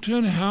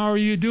Hamilton, how are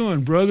you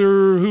doing?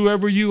 Brother,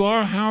 whoever you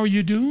are, how are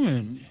you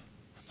doing?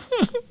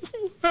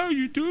 How are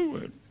you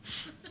doing?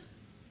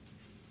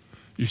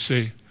 You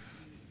say,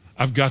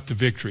 I've got the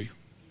victory.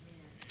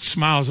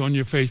 Smiles on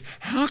your face.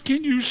 How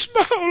can you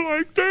smile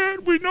like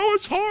that? We know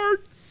it's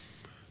hard.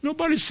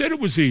 Nobody said it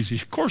was easy.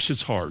 Of course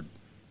it's hard.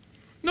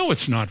 No,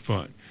 it's not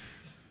fun.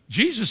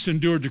 Jesus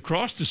endured the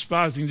cross,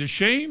 despising the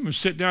shame, and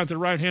sat down at the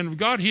right hand of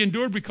God. He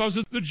endured because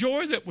of the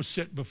joy that was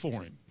set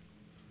before him.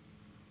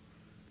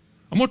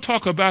 I'm going to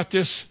talk about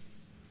this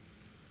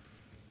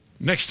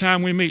next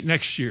time we meet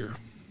next year,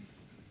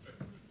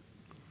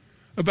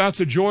 about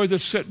the joy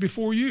that's set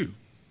before you.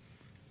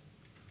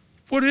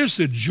 What is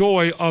the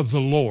joy of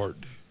the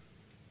Lord?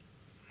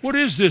 What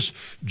is this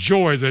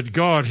joy that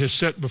God has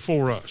set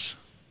before us?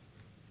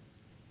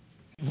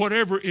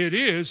 Whatever it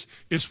is,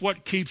 it's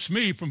what keeps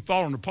me from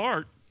falling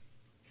apart.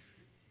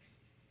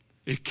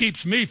 It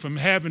keeps me from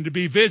having to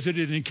be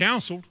visited and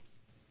counseled.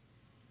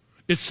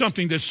 It's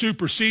something that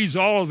supersedes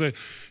all the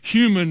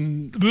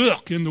human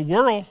look in the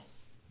world.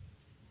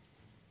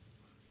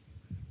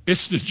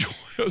 It's the joy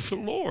of the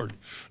Lord.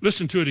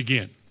 Listen to it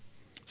again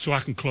so I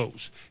can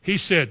close. He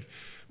said,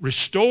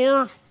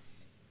 restore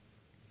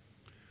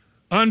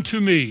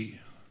unto me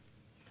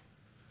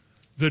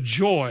the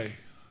joy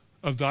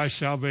of thy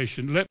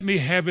salvation. Let me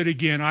have it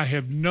again. I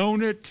have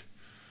known it.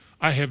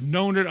 I have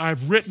known it.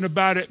 I've written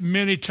about it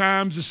many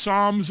times. The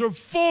Psalms are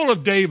full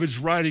of David's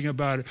writing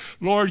about it.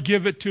 Lord,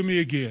 give it to me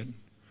again.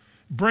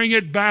 Bring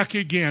it back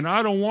again.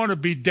 I don't want to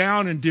be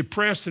down and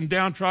depressed and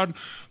downtrodden.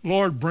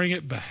 Lord, bring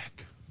it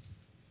back.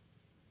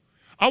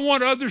 I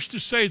want others to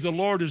say the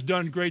Lord has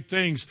done great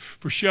things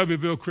for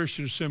Shelbyville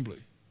Christian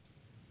Assembly.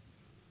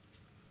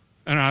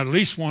 And I at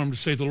least want them to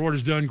say the Lord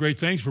has done great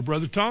things for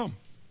Brother Tom.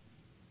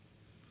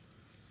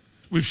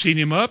 We've seen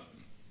him up.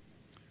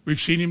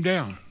 We've seen him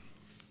down.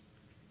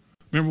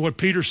 Remember what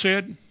Peter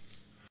said?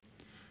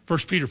 1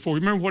 Peter 4.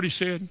 Remember what he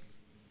said?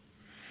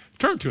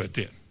 Turn to it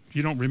then. If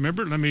you don't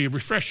remember, let me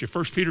refresh you.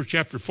 1 Peter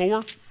chapter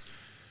 4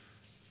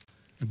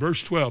 and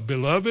verse 12.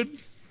 Beloved,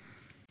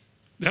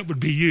 that would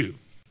be you.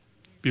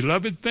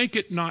 Beloved, think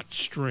it not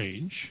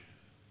strange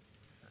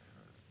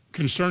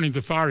concerning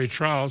the fiery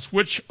trials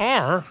which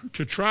are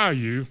to try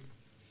you,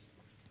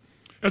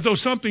 as though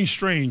something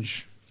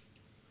strange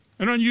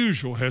and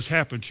unusual has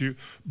happened to you.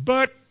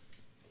 But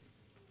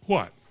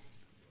what?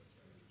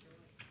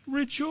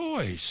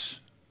 Rejoice.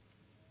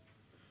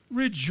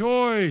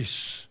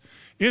 Rejoice,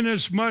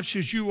 inasmuch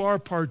as you are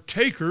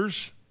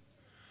partakers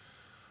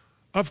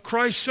of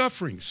Christ's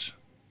sufferings,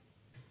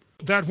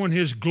 that when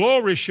his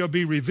glory shall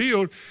be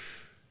revealed,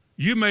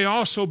 you may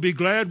also be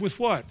glad with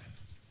what?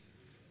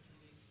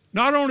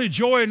 Not only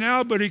joy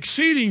now, but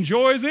exceeding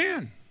joy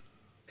then.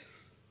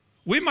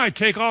 We might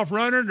take off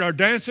running or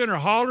dancing or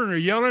hollering or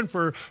yelling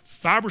for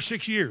 5 or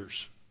 6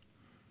 years.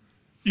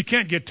 You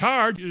can't get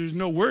tired. There's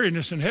no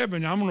weariness in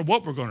heaven. I don't know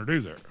what we're going to do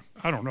there.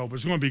 I don't know, but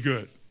it's going to be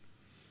good.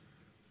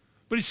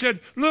 But he said,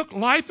 look,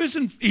 life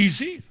isn't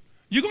easy.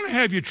 You're going to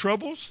have your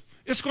troubles.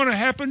 It's going to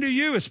happen to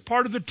you. It's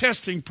part of the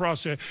testing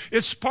process.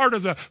 It's part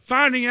of the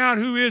finding out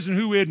who is and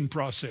who isn't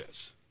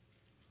process.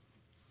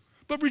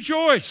 But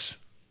rejoice.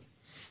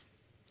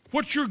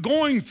 What you're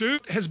going through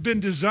has been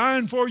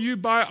designed for you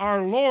by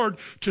our Lord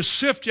to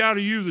sift out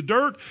of you the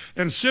dirt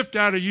and sift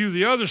out of you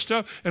the other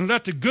stuff and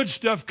let the good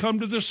stuff come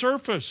to the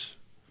surface.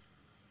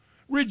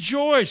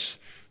 Rejoice.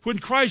 When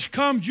Christ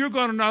comes, you're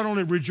going to not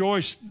only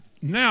rejoice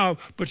now,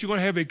 but you're going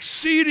to have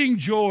exceeding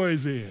joy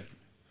then.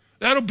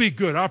 That'll be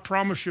good. I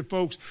promise you,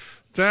 folks,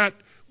 that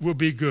will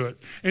be good.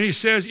 And he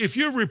says, if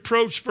you're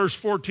reproached, verse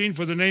 14,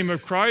 for the name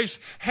of Christ,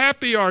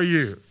 happy are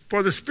you,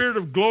 for the Spirit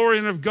of glory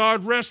and of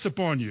God rests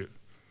upon you.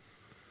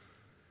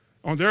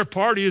 On their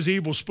part he is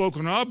evil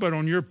spoken of, but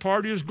on your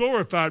part he is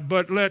glorified.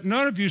 But let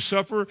none of you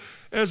suffer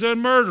as a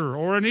murderer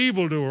or an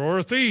evildoer or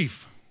a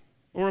thief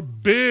or a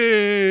big...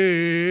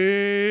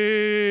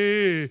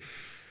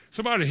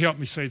 Somebody help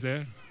me say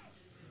that.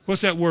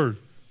 What's that word?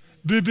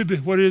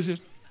 What is it?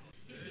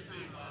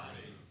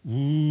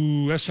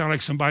 Ooh, that sounds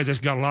like somebody that's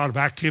got a lot of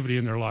activity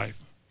in their life.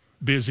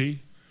 Busy,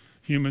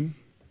 human.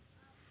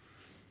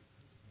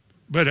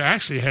 But it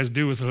actually has to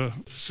do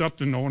with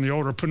something on the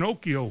order of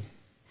Pinocchio.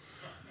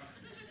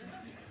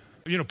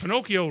 You know,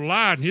 Pinocchio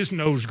lied and his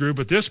nose grew,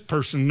 but this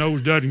person's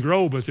nose doesn't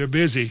grow, but they're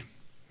busy.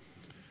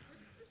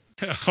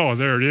 Oh,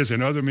 there it is.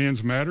 In other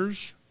men's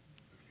matters.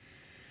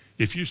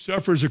 If you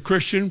suffer as a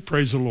Christian,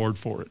 praise the Lord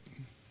for it.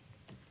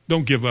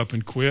 Don't give up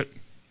and quit.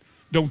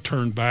 Don't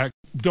turn back.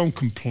 Don't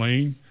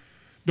complain.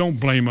 Don't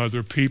blame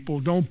other people.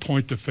 Don't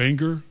point the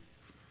finger.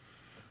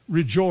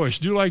 Rejoice.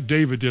 Do like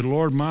David did.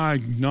 Lord, I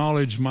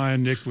acknowledge my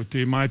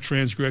iniquity, my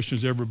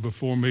transgressions ever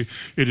before me.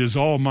 It is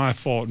all my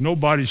fault.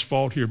 Nobody's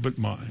fault here but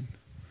mine.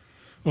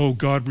 Oh,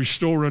 God,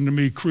 restore unto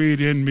me, create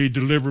in me,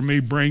 deliver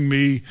me, bring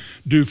me,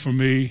 do for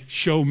me,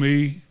 show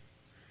me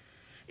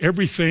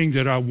everything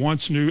that I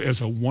once knew as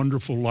a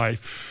wonderful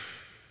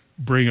life.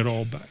 Bring it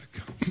all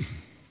back.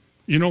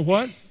 You know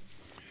what?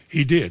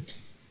 He did.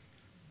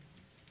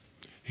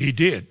 He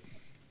did.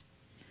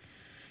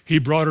 He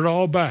brought it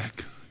all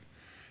back.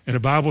 And the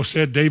Bible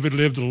said David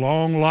lived a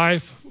long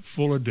life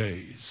full of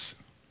days.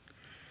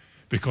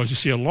 Because you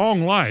see, a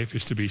long life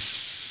is to be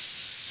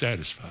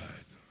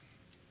satisfied.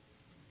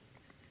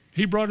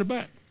 He brought it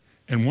back.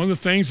 And one of the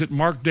things that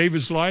marked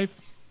David's life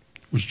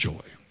was joy.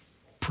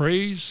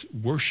 Praise,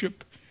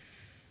 worship,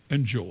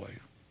 and joy.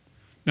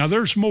 Now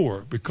there's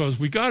more, because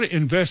we got to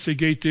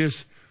investigate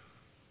this.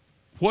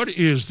 What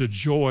is the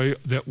joy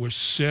that was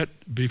set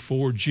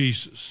before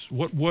Jesus?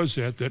 What was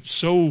that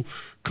so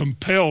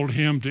compelled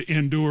him to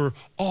endure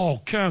all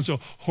kinds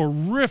of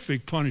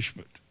horrific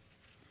punishment?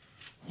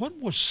 What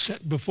was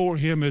set before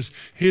him as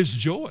his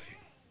joy?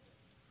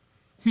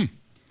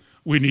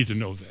 We need to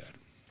know that.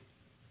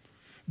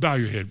 Bow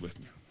your head with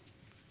me.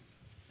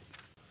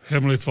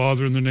 Heavenly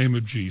Father, in the name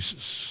of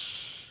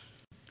Jesus,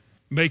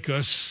 make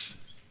us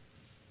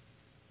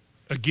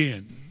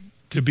again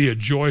to be a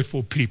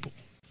joyful people,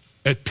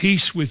 at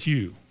peace with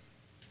you,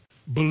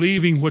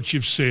 believing what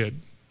you've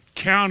said,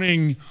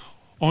 counting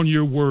on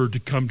your word to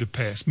come to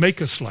pass.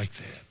 Make us like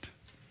that.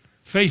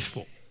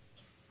 Faithful,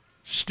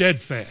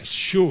 steadfast,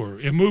 sure,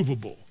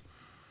 immovable,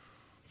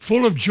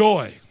 full of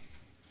joy.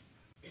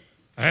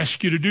 I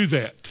ask you to do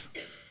that.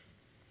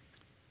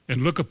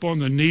 And look upon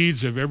the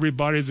needs of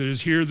everybody that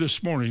is here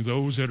this morning,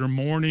 those that are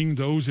mourning,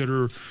 those that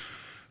are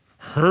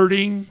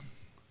hurting,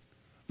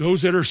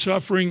 those that are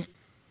suffering,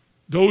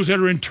 those that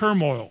are in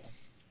turmoil,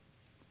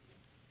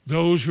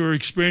 those who are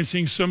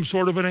experiencing some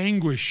sort of an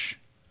anguish.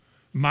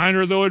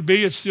 Minor though it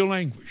be, it's still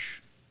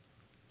anguish.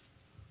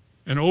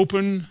 And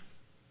open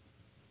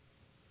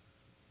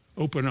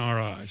our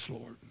eyes,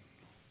 Lord.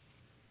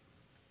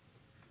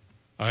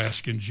 I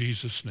ask in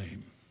Jesus'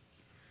 name.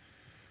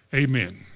 Amen.